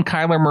around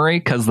Kyler Murray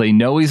because they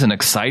know he's an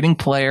exciting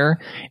player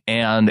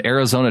and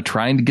Arizona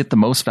trying to get the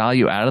most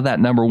value out of that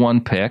number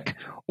one pick,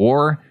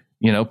 or,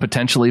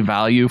 potentially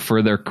value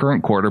for their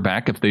current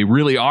quarterback if they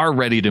really are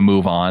ready to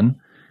move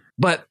on.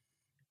 But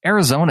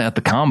Arizona at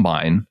the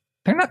combine,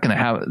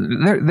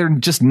 they're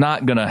just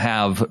not going to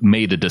have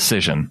made a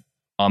decision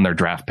on their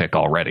draft pick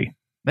already.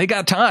 They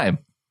got time.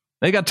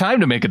 They got time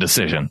to make a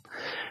decision.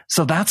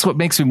 So that's what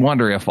makes me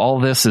wonder if all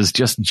this is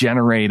just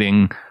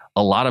generating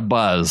a lot of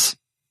buzz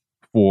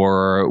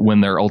for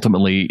when they're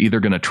ultimately either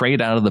going to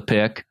trade out of the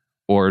pick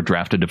or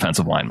draft a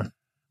defensive lineman.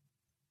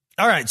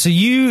 All right. So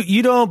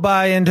you don't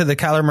buy into the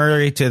Kyler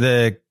Murray to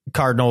the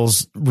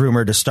Cardinals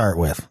rumor to start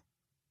with.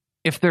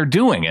 If they're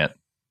doing it,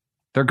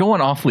 they're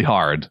going awfully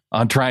hard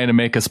on trying to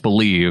make us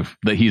believe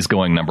that he's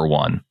going number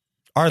one.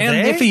 And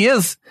they? If he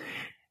is,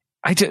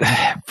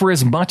 for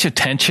as much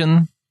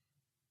attention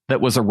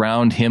that was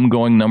around him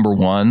going number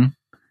one,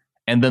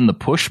 and then the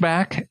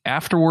pushback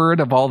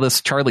afterward of all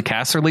this Charlie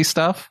Casserly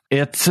stuff,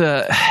 it's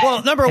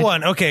well, number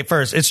one. Okay,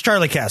 first it's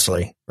Charlie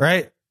Casserly,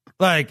 right?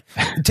 Like,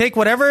 take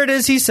whatever it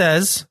is he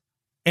says,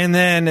 and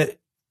then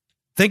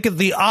think of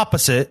the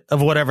opposite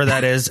of whatever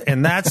that is,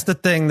 and that's the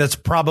thing that's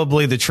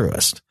probably the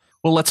truest.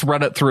 Well, let's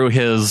run it through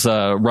his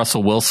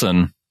Russell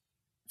Wilson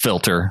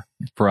filter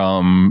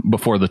from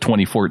before the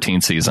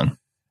 2014 season,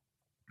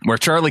 where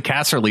Charlie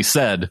Casserly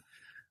said,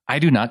 "I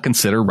do not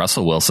consider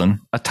Russell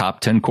Wilson a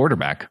top 10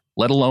 quarterback,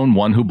 let alone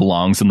one who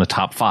belongs in the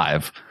top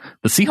 5.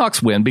 The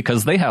Seahawks win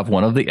because they have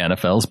one of the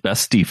NFL's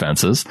best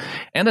defenses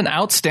and an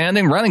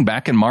outstanding running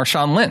back in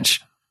Marshawn Lynch.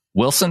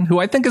 Wilson, who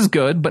I think is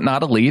good but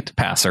not elite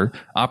passer,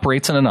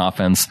 operates in an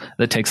offense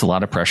that takes a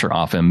lot of pressure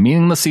off him,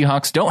 meaning the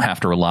Seahawks don't have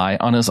to rely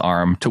on his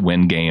arm to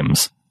win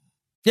games."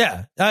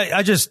 Yeah,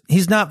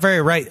 he's not very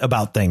right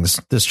about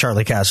things, this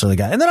Charlie Casserly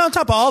guy. And then on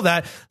top of all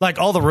that, like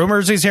all the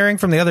rumors he's hearing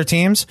from the other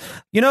teams,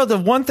 the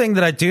one thing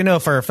that I do know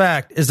for a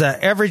fact is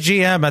that every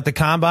GM at the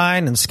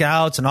combine and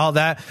scouts and all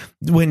that,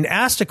 when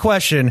asked a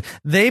question,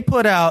 they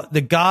put out the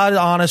God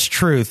honest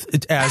truth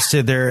as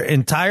to their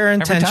entire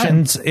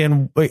intentions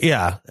in,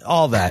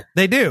 all that.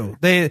 They do.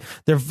 They're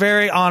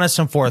very honest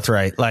and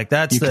forthright. Like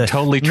that's you can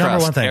totally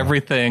trust one thing.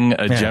 Everything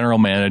a general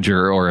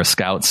manager or a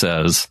scout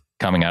says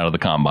coming out of the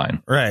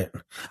combine. Right.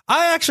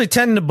 I actually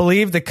tend to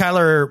believe the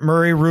Kyler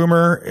Murray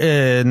rumor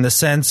in the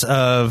sense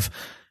of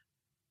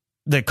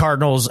the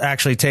Cardinals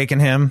actually taking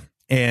him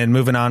and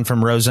moving on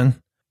from Rosen,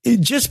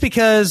 just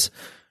because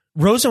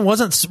Rosen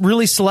wasn't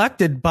really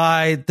selected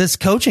by this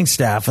coaching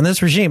staff and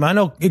this regime. I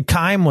know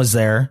Keim was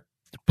there,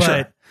 but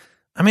sure.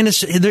 I mean,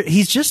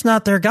 he's just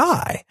not their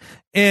guy.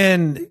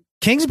 And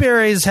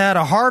Kingsbury's had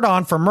a hard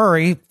on for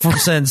Murray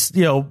since,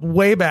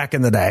 way back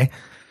in the day.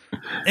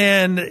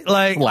 And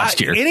like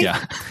last year,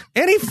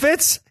 and he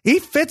fits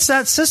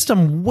that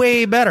system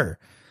way better.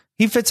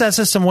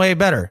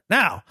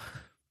 Now,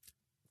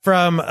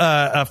 from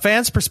a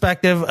fan's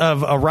perspective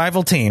of a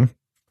rival team,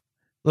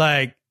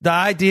 like the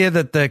idea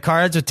that the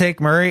Cards would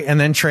take Murray and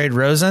then trade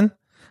Rosen,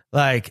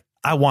 like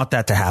I want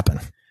that to happen.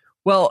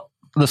 Well,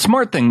 the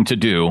smart thing to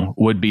do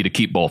would be to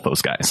keep both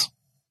those guys.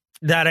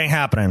 That ain't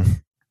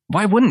happening.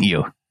 Why wouldn't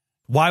you?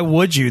 Why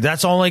would you?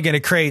 That's only going to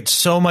create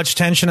so much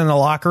tension in the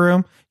locker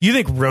room. You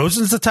think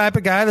Rosen's the type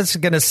of guy that's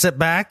going to sit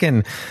back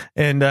and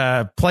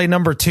play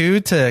number 2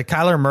 to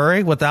Kyler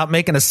Murray without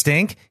making a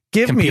stink?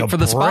 Compete me a for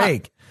the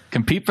break. Spot.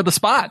 Compete for the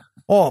spot.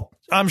 Oh,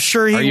 I'm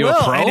sure he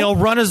will, and he'll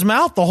run his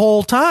mouth the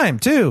whole time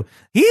too.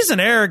 He's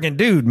an arrogant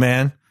dude,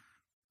 man.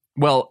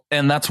 Well,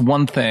 and that's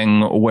one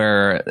thing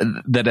where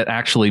that it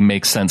actually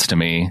makes sense to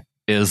me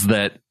is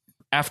that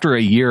after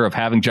a year of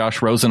having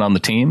Josh Rosen on the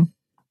team,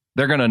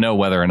 they're going to know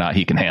whether or not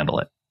he can handle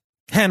it.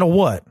 Handle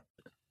what?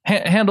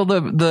 Handle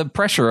the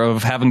pressure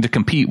of having to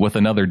compete with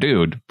another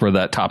dude for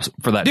that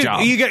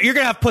job. You're going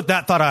to have to put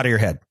that thought out of your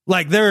head.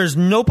 Like there is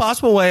no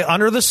possible way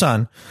under the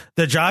sun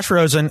that Josh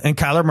Rosen and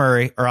Kyler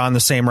Murray are on the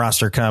same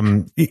roster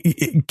come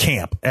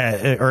camp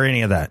or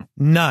any of that.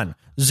 None.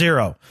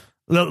 Zero.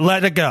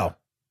 Let it go.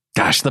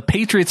 Gosh, the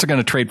Patriots are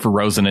going to trade for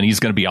Rosen and he's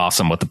going to be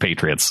awesome with the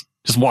Patriots.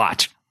 Just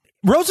watch.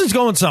 Rosen's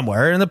going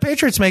somewhere, and the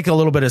Patriots make a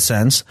little bit of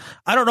sense.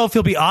 I don't know if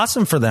he'll be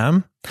awesome for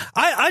them.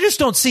 I just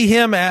don't see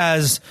him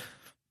as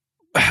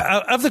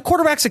of the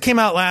quarterbacks that came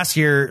out last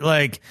year.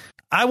 Like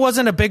I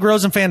wasn't a big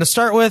Rosen fan to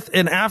start with,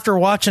 and after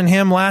watching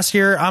him last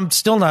year, I'm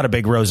still not a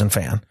big Rosen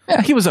fan.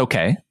 Yeah, he was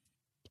okay.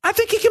 I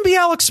think he can be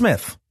Alex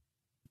Smith.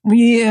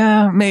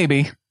 Yeah,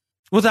 maybe.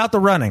 Without the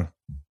running.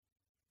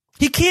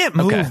 He can't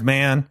move,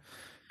 man.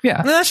 Yeah.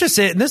 And that's just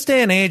it. In this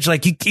day and age,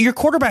 like your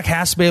quarterback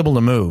has to be able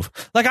to move.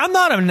 Like I'm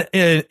not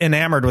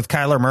enamored with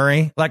Kyler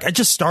Murray. Like I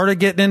just started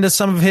getting into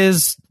some of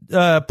his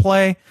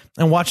play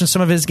and watching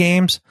some of his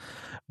games.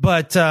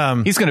 But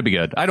he's going to be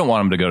good. I don't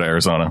want him to go to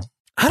Arizona.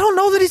 I don't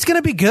know that he's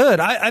going to be good.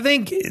 I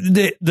think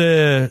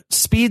the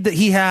speed that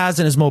he has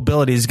and his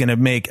mobility is going to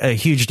make a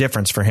huge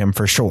difference for him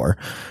for sure.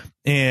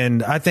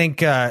 And I think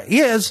he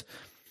is.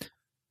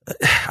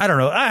 I don't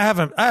know. I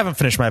haven't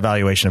finished my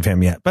evaluation of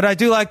him yet, but I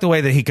do like the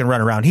way that he can run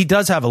around. He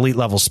does have elite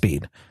level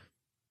speed.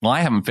 Well,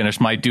 I haven't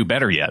finished my do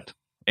better yet.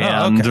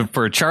 And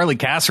for Charlie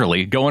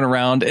Casserly going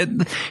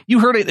around, you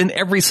heard it in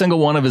every single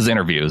one of his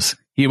interviews.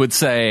 He would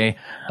say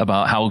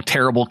about how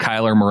terrible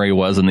Kyler Murray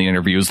was in the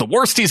interviews, the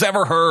worst he's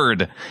ever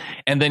heard.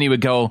 And then he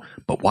would go,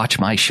 but watch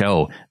my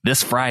show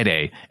this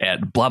Friday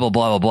at blah, blah,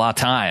 blah, blah, blah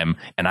time.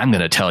 And I'm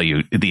going to tell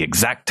you the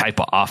exact type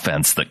of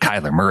offense that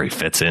Kyler Murray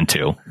fits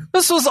into.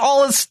 This was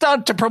all a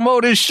stunt to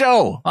promote his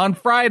show on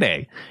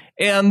Friday.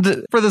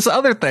 And for this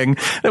other thing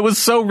that was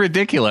so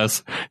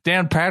ridiculous,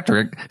 Dan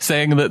Patrick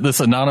saying that this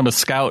anonymous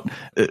scout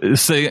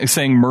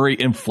saying Murray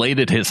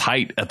inflated his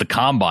height at the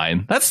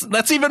combine.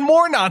 That's even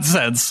more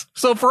nonsense.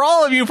 So for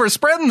all of you for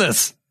spreading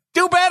this,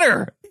 do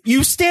better.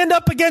 You stand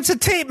up against a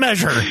tape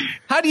measure.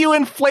 How do you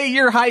inflate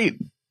your height?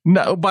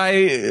 No,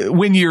 by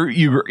when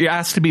you're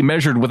asked to be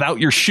measured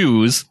without your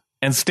shoes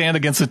and stand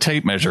against a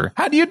tape measure.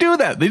 How do you do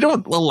that? They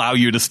don't allow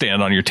you to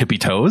stand on your tippy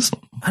toes.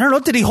 I don't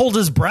know. Did he hold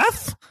his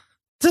breath?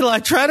 To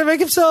like try to make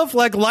himself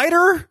like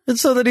lighter and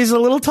so that he's a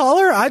little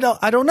taller? I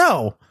don't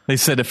know. They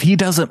said if he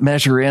doesn't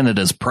measure in at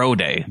his pro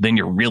day, then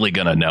you're really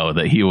going to know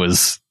that he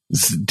was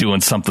doing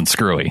something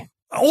screwy.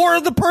 Or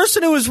the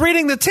person who was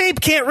reading the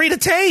tape can't read a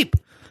tape.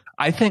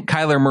 I think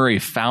Kyler Murray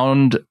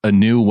found a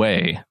new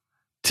way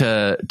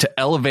to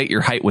elevate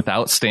your height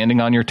without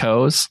standing on your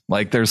toes.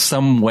 Like there's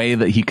some way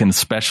that he can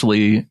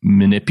specially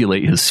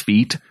manipulate his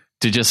feet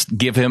to just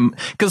give him,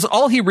 because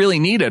all he really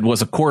needed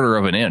was a quarter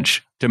of an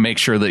inch to make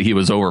sure that he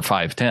was over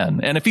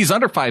 5'10". And if he's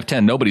under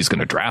 5'10", nobody's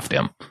going to draft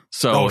him.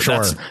 So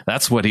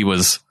that's what he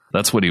was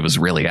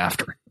really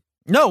after.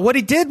 No, what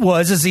he did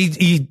was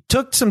he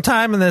took some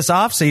time in this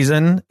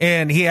offseason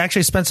and he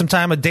actually spent some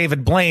time with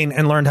David Blaine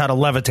and learned how to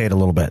levitate a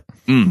little bit.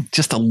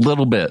 Just a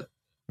little bit.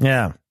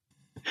 Yeah.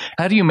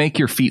 How do you make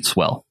your feet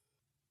swell?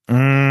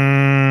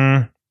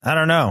 I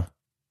don't know.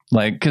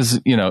 Like, because,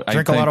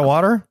 drink a lot of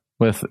water.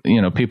 With,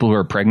 people who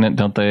are pregnant,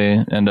 don't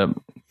they end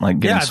up like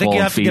getting swollen feet? Yeah, I think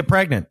you have to get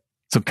pregnant.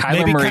 So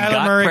Kyler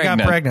Murray got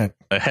pregnant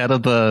ahead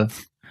of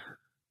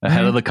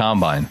the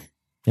combine.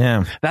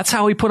 Yeah. That's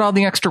how he put on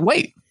the extra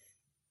weight.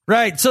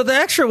 Right. So the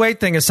extra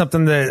weight thing is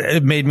something that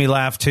it made me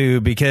laugh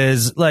too,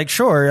 because like,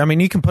 sure, I mean,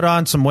 you can put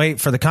on some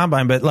weight for the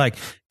combine, but like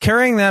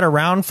carrying that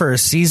around for a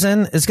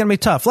season is going to be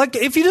tough. Like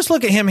if you just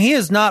look at him, he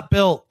is not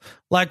built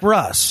like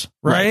Russ,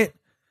 right?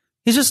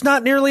 He's just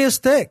not nearly as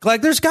thick.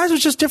 Like there's guys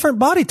with just different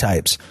body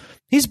types.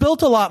 He's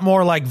built a lot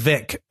more like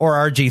Vic or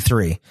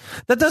RG3.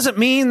 That doesn't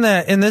mean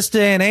that in this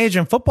day and age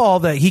in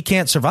football that he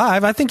can't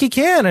survive. I think he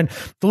can. And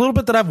the little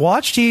bit that I've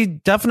watched, he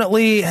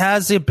definitely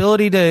has the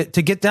ability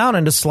to get down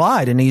and to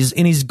slide, and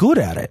he's good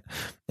at it.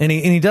 And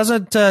he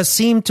doesn't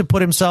seem to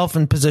put himself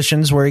in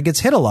positions where he gets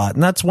hit a lot.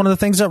 And that's one of the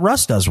things that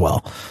Russ does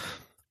well.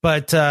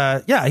 But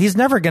yeah, he's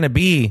never going to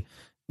be,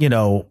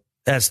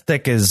 as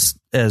thick as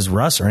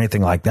Russ or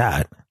anything like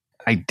that.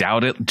 I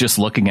doubt it. Just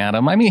looking at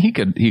him, I mean, he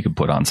could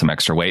put on some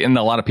extra weight, and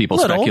a lot of people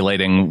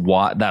speculating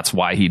that's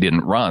why he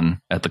didn't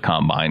run at the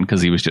combine,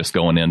 because he was just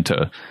going in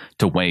to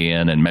weigh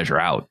in and measure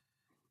out.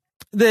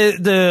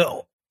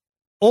 The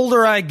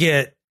older I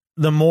get,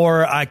 the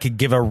more I could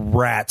give a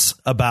rat's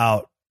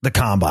about the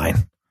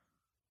combine.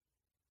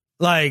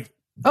 Like,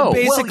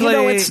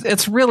 basically,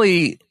 it's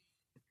really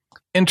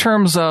in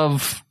terms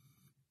of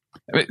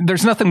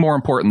there's nothing more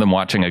important than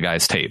watching a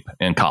guy's tape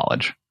in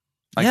college.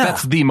 Like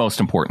that's the most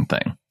important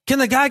thing. Can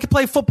the guy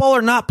play football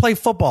or not play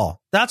football?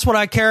 That's what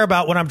I care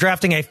about when I'm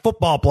drafting a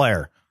football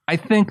player. I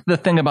think the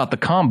thing about the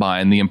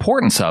combine, the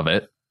importance of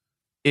it,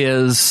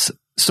 is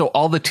so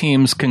all the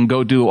teams can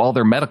go do all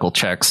their medical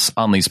checks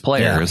on these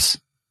players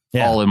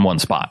all in one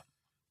spot.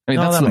 I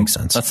mean, that makes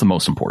sense. That's the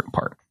most important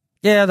part.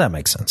 Yeah, that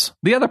makes sense.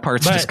 The other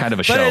part's just kind of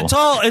a show.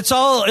 But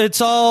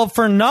it's all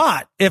for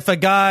naught if a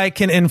guy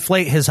can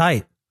inflate his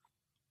height.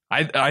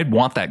 I'd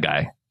want that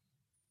guy.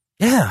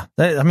 Yeah,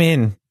 I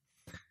mean.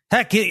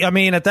 Heck, I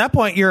mean, at that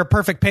point, you're a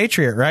perfect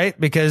patriot, right?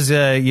 Because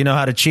you know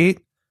how to cheat.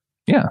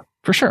 Yeah,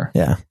 for sure.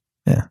 Yeah.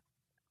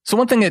 So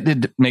one thing it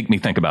did make me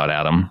think about,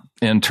 Adam,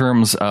 in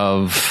terms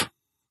of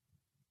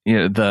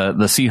the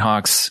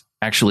Seahawks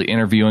actually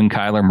interviewing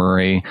Kyler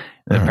Murray,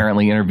 and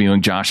apparently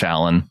interviewing Josh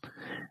Allen,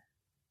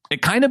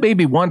 it kind of made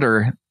me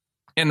wonder,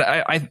 and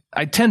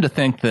I tend to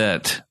think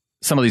that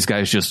some of these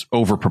guys just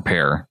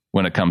over-prepare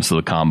when it comes to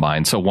the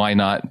combine. So why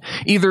not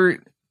either,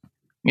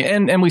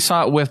 and we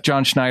saw it with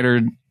John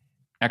Schneider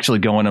actually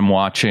going and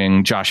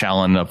watching Josh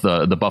Allen of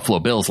the Buffalo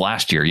Bills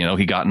last year.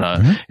 He got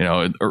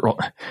in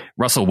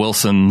Russell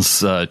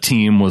Wilson's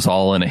team was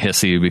all in a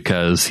hissy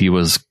because he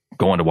was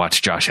going to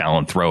watch Josh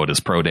Allen throw at his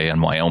pro day in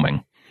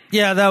Wyoming.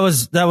 Yeah, that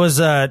was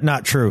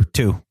not true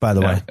too, by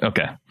the way.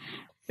 Okay.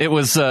 It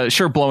was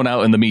sure blown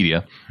out in the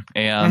media.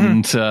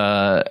 And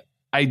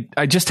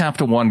I just have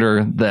to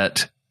wonder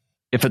that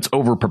if it's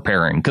over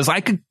preparing, because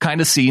I could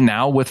kind of see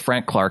now with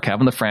Frank Clark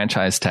having the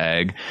franchise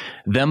tag,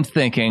 them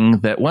thinking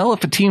that, well,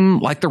 if a team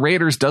like the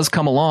Raiders does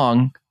come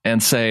along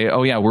and say,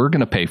 oh, yeah, we're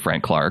going to pay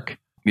Frank Clark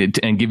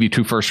and give you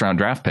 2 first-round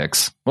draft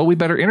picks, well, we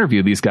better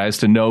interview these guys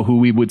to know who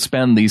we would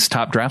spend these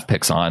top draft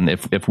picks on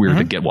if we were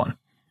to get one.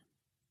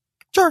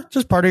 Sure.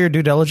 Just part of your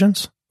due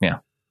diligence. Yeah.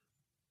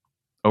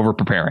 Over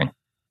preparing.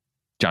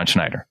 John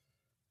Schneider.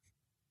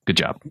 Good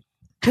job.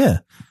 Yeah.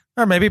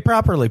 Or maybe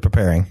properly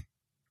preparing.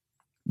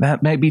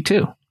 That may be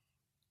too.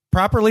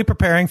 Properly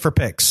preparing for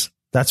picks.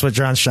 That's what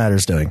John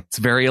Schneider's doing. It's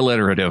very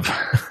alliterative.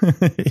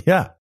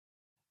 Yeah.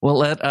 Well,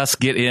 let us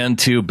get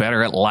into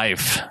Better at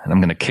Life. And I'm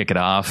going to kick it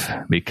off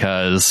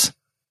because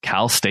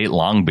Cal State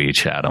Long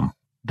Beach, Adam,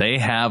 they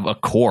have a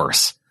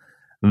course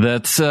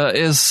that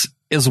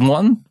is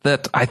one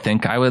that I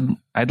think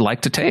I'd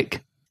like to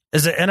take.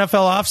 Is it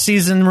NFL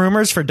off-season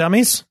rumors for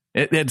dummies?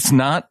 It's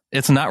not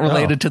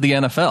related to the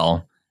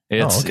NFL.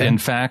 It's in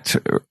fact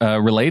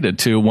related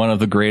to one of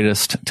the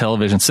greatest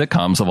television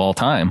sitcoms of all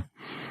time.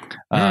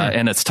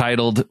 And it's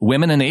titled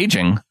Women in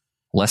Aging,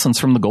 Lessons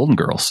from the Golden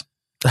Girls.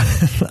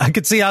 I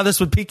could see how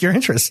this would pique your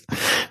interest.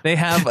 They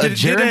have a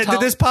did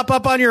this pop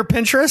up on your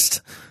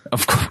Pinterest?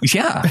 Of course,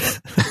 yeah.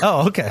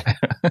 Oh, okay.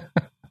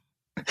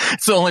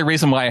 It's the only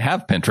reason why I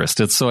have Pinterest.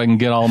 It's so I can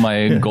get all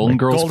my Golden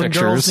Girls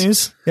pictures Girls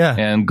news. Yeah.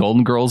 And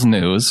Golden Girls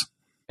news.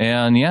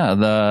 And yeah,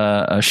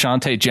 the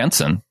Shantae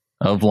Jensen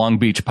of Long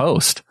Beach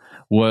Post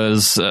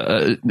was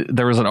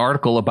there was an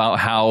article about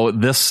how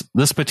this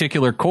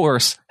particular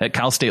course at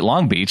Cal State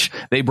Long Beach,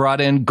 they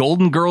brought in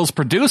Golden Girls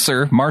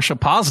producer Marsha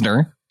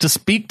Posner to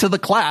speak to the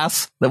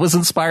class that was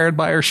inspired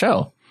by her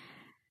show.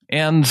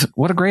 And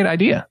what a great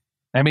idea.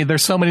 I mean,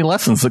 there's so many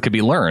lessons that could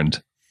be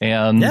learned.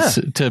 And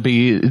to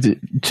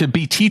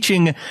be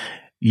teaching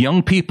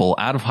young people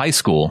out of high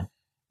school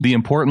the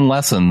important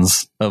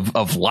lessons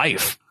of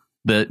life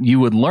that you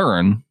would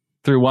learn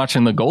through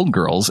watching the Golden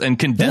Girls and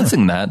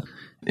condensing that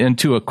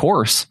into a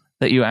course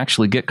that you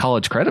actually get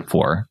college credit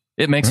for.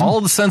 It makes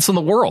all the sense in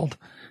the world.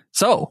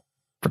 So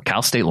for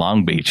Cal State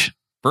Long Beach,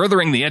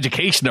 furthering the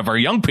education of our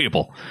young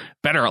people,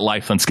 Better at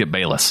Life than Skip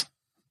Bayless.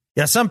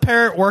 Yeah, some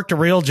parent worked a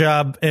real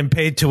job and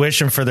paid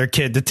tuition for their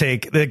kid to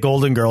take the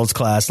Golden Girls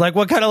class. Like,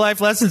 what kind of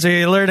life lessons are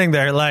you learning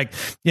there? Like,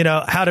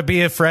 how to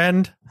be a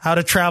friend, how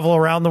to travel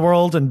around the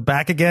world and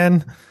back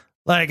again.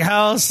 Like,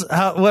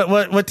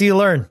 what do you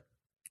learn?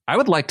 I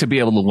would like to be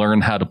able to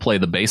learn how to play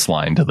the bass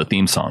line to the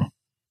theme song.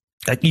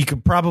 You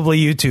could probably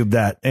YouTube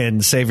that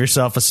and save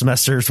yourself a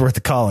semester's worth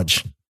of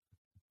college.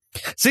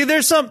 See,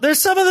 there's some of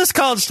this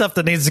college stuff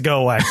that needs to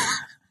go away.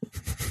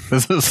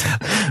 This is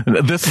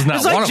not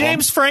it's like one of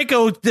James them.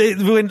 Franco.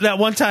 That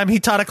one time he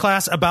taught a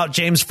class about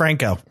James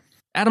Franco.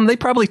 Adam, they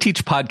probably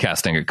teach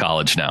podcasting at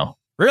college now.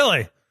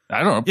 Really?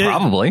 I don't know.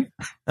 Probably.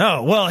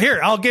 Oh, well, here,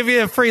 I'll give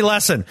you a free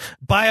lesson.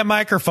 Buy a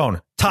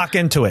microphone. Talk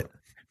into it.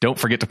 Don't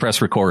forget to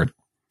press record.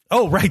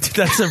 Oh, right.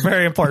 That's a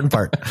very important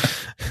part.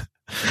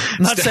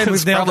 I'm not saying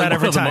we've nailed that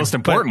every time. One of the most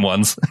important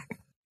ones.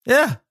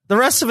 Yeah. The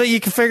rest of it you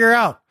can figure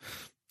out.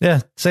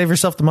 Yeah. Save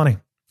yourself the money.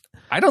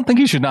 I don't think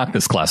you should knock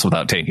this class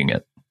without taking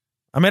it.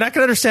 I mean, I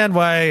can understand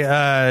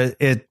why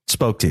it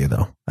spoke to you,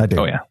 though. I do.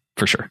 Oh, yeah,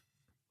 for sure.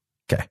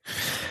 Okay.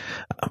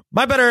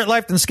 My Better at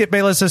Life than Skip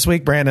Bayless this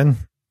week, Brandon,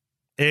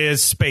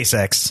 is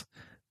SpaceX.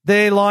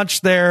 They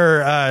launched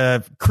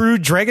their Crew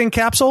Dragon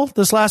capsule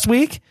this last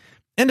week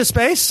into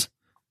space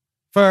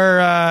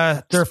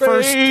for their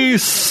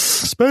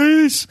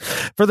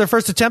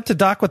first attempt to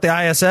dock with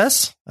the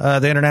ISS,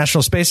 the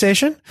International Space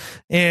Station,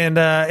 and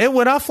it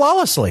went off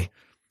flawlessly,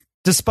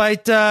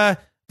 despite the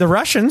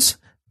Russians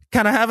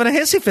kind of having a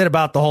hissy fit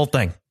about the whole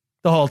thing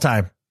the whole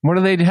time. What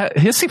are they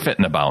hissy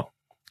fitting about?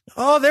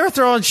 Oh, they were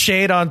throwing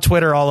shade on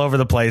Twitter all over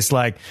the place,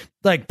 like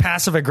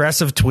passive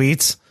aggressive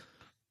tweets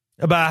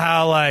about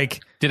how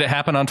did it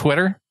happen on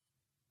Twitter?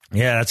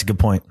 Yeah, that's a good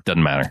point.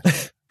 Doesn't matter.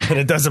 But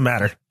it doesn't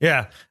matter.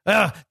 Yeah.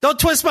 Don't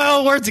twist my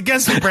own words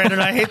against me, Brandon.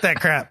 I hate that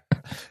crap.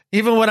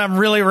 Even when I'm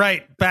really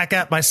right back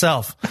at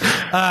myself.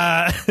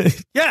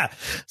 Yeah.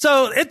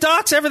 So it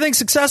docks. Everything's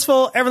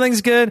successful.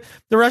 Everything's good.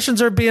 The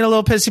Russians are being a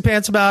little pissy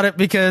pants about it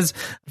because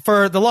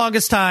for the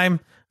longest time,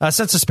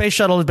 since the space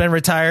shuttle had been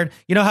retired,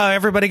 you know how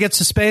everybody gets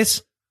to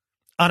space?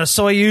 On a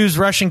Soyuz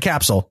Russian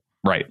capsule.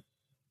 Right.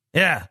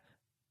 Yeah.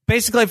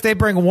 Basically, if they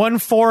bring one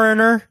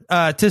foreigner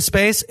to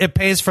space, it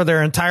pays for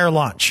their entire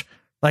launch.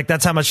 Like,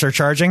 that's how much they're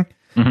charging.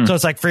 Mm-hmm. So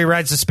it's like free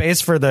rides to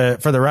space for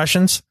the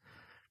Russians.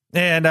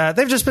 And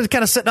they've just been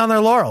kind of sitting on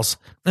their laurels.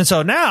 And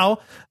so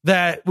now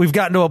that we've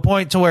gotten to a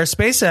point to where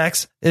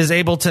SpaceX is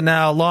able to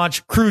now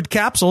launch crewed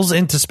capsules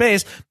into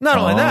space, not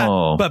only that,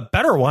 but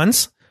better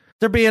ones,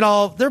 they're being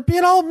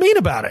all mean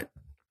about it.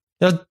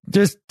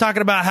 Just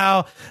talking about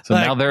how. So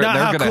now they're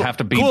going to have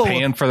to be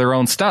paying for their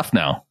own stuff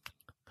now.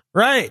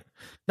 Right.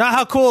 Not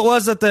how cool it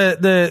was that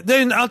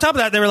then on top of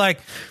that, they were like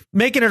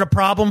making it a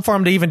problem for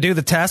them to even do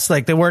the test.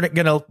 Like they weren't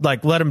going to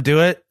like let them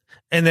do it,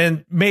 and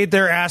then made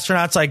their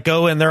astronauts like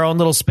go in their own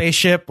little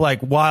spaceship,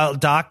 like while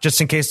dock,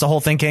 just in case the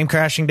whole thing came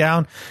crashing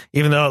down,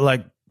 even though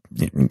like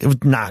it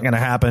was not going to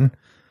happen.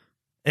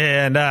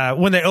 And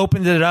when they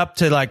opened it up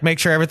to like make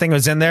sure everything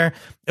was in there,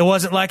 it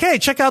wasn't like, hey,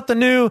 check out the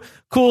new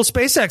cool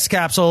SpaceX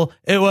capsule.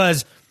 It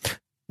was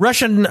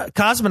Russian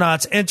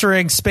cosmonauts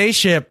entering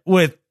spaceship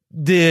with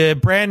the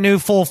brand new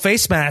full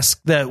face mask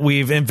that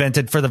we've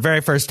invented for the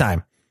very first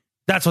time.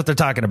 That's what they're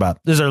talking about.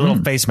 There's our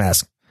little face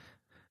mask.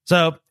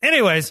 So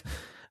anyways,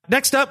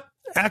 next up,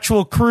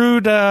 actual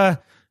crewed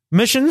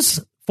missions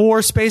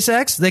for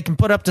SpaceX. They can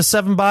put up to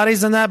 7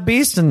 bodies in that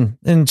beast and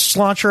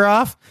launch her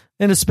off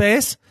into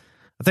space.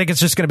 I think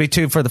it's just going to be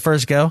 2 for the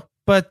first go,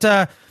 but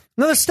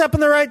another step in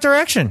the right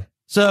direction.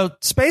 So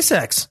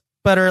SpaceX,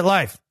 better at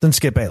life than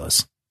Skip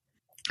Bayless.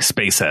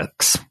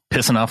 SpaceX,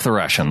 pissing off the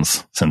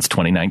Russians since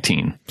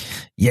 2019.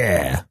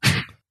 Yeah.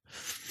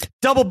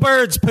 Double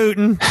birds,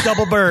 Putin.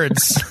 Double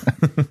birds.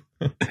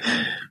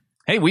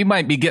 Hey, we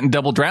might be getting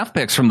double draft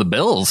picks from the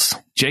Bills.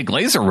 Jay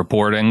Glazer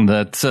reporting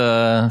that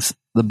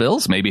the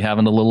Bills may be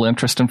having a little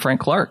interest in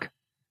Frank Clark.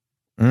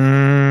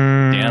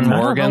 Dan Morgan.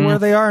 I don't know where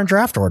they are in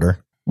draft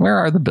order. Where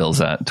are the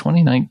Bills at?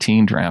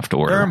 2019 draft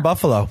order. They're in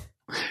Buffalo.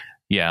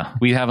 Yeah,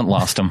 we haven't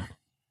lost them.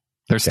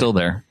 They're still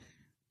there.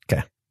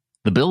 Okay.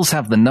 The Bills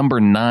have the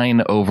number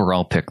 9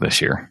 overall pick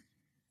this year.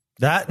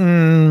 That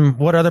and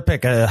what other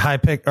pick? A high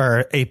pick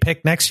or a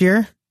pick next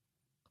year?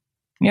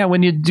 Yeah,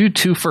 when you do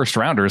 2 first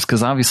rounders,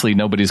 because obviously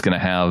nobody's going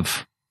to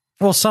have.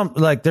 Well, some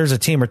like there's a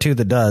team or two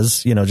that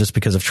does, just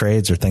because of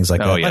trades or things like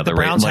that. Yeah, like the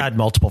Browns had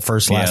multiple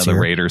first last year. Yeah,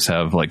 the Raiders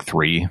have like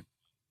 3.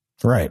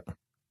 Right.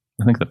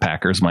 I think the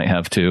Packers might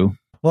have 2.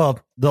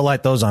 Well, they'll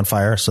light those on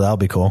fire, so that'll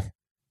be cool.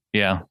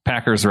 Yeah,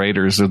 Packers,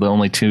 Raiders are the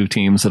only 2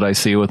 teams that I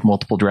see with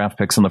multiple draft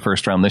picks in the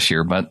first round this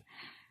year. But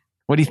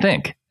what do you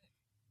think?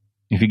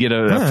 If you get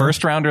a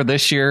first rounder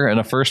this year and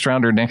a first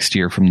rounder next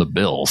year from the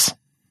Bills,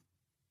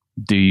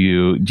 do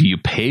you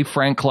pay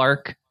Frank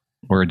Clark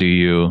or do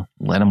you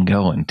let him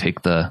go and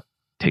take the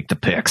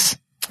picks?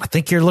 I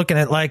think you're looking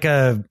at like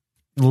a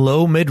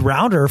low mid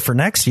rounder for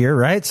next year,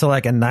 right? So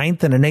like a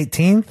 9th and an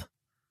 18th.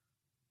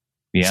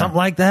 Yeah. Something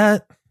like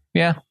that.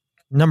 Yeah.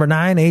 Number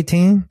 9,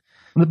 18.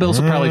 The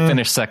Bills will probably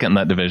finish second in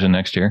that division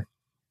next year.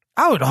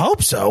 I would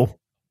hope so.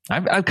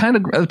 I've kind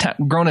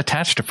of grown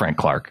attached to Frank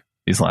Clark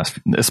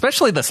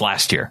especially this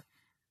last year.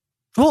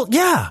 Well,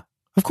 yeah,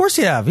 of course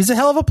you have. He's a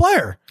hell of a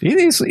player.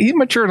 He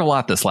matured a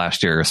lot this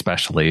last year,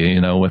 especially,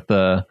 with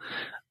the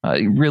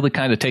really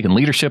kind of taking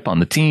leadership on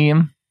the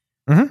team.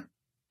 Mm-hmm.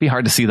 Be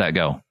hard to see that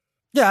go.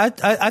 Yeah,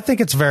 I think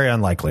it's very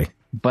unlikely.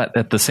 But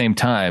at the same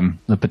time,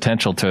 the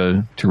potential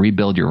to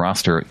rebuild your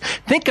roster.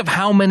 Think of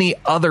how many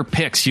other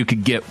picks you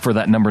could get for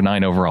that number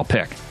 9 overall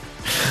pick.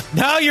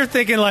 Now you're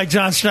thinking like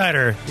John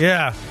Schneider.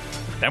 Yeah.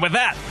 And with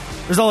that,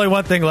 there's only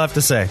one thing left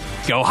to say.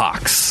 Go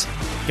Hawks.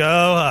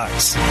 Go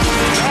Hawks.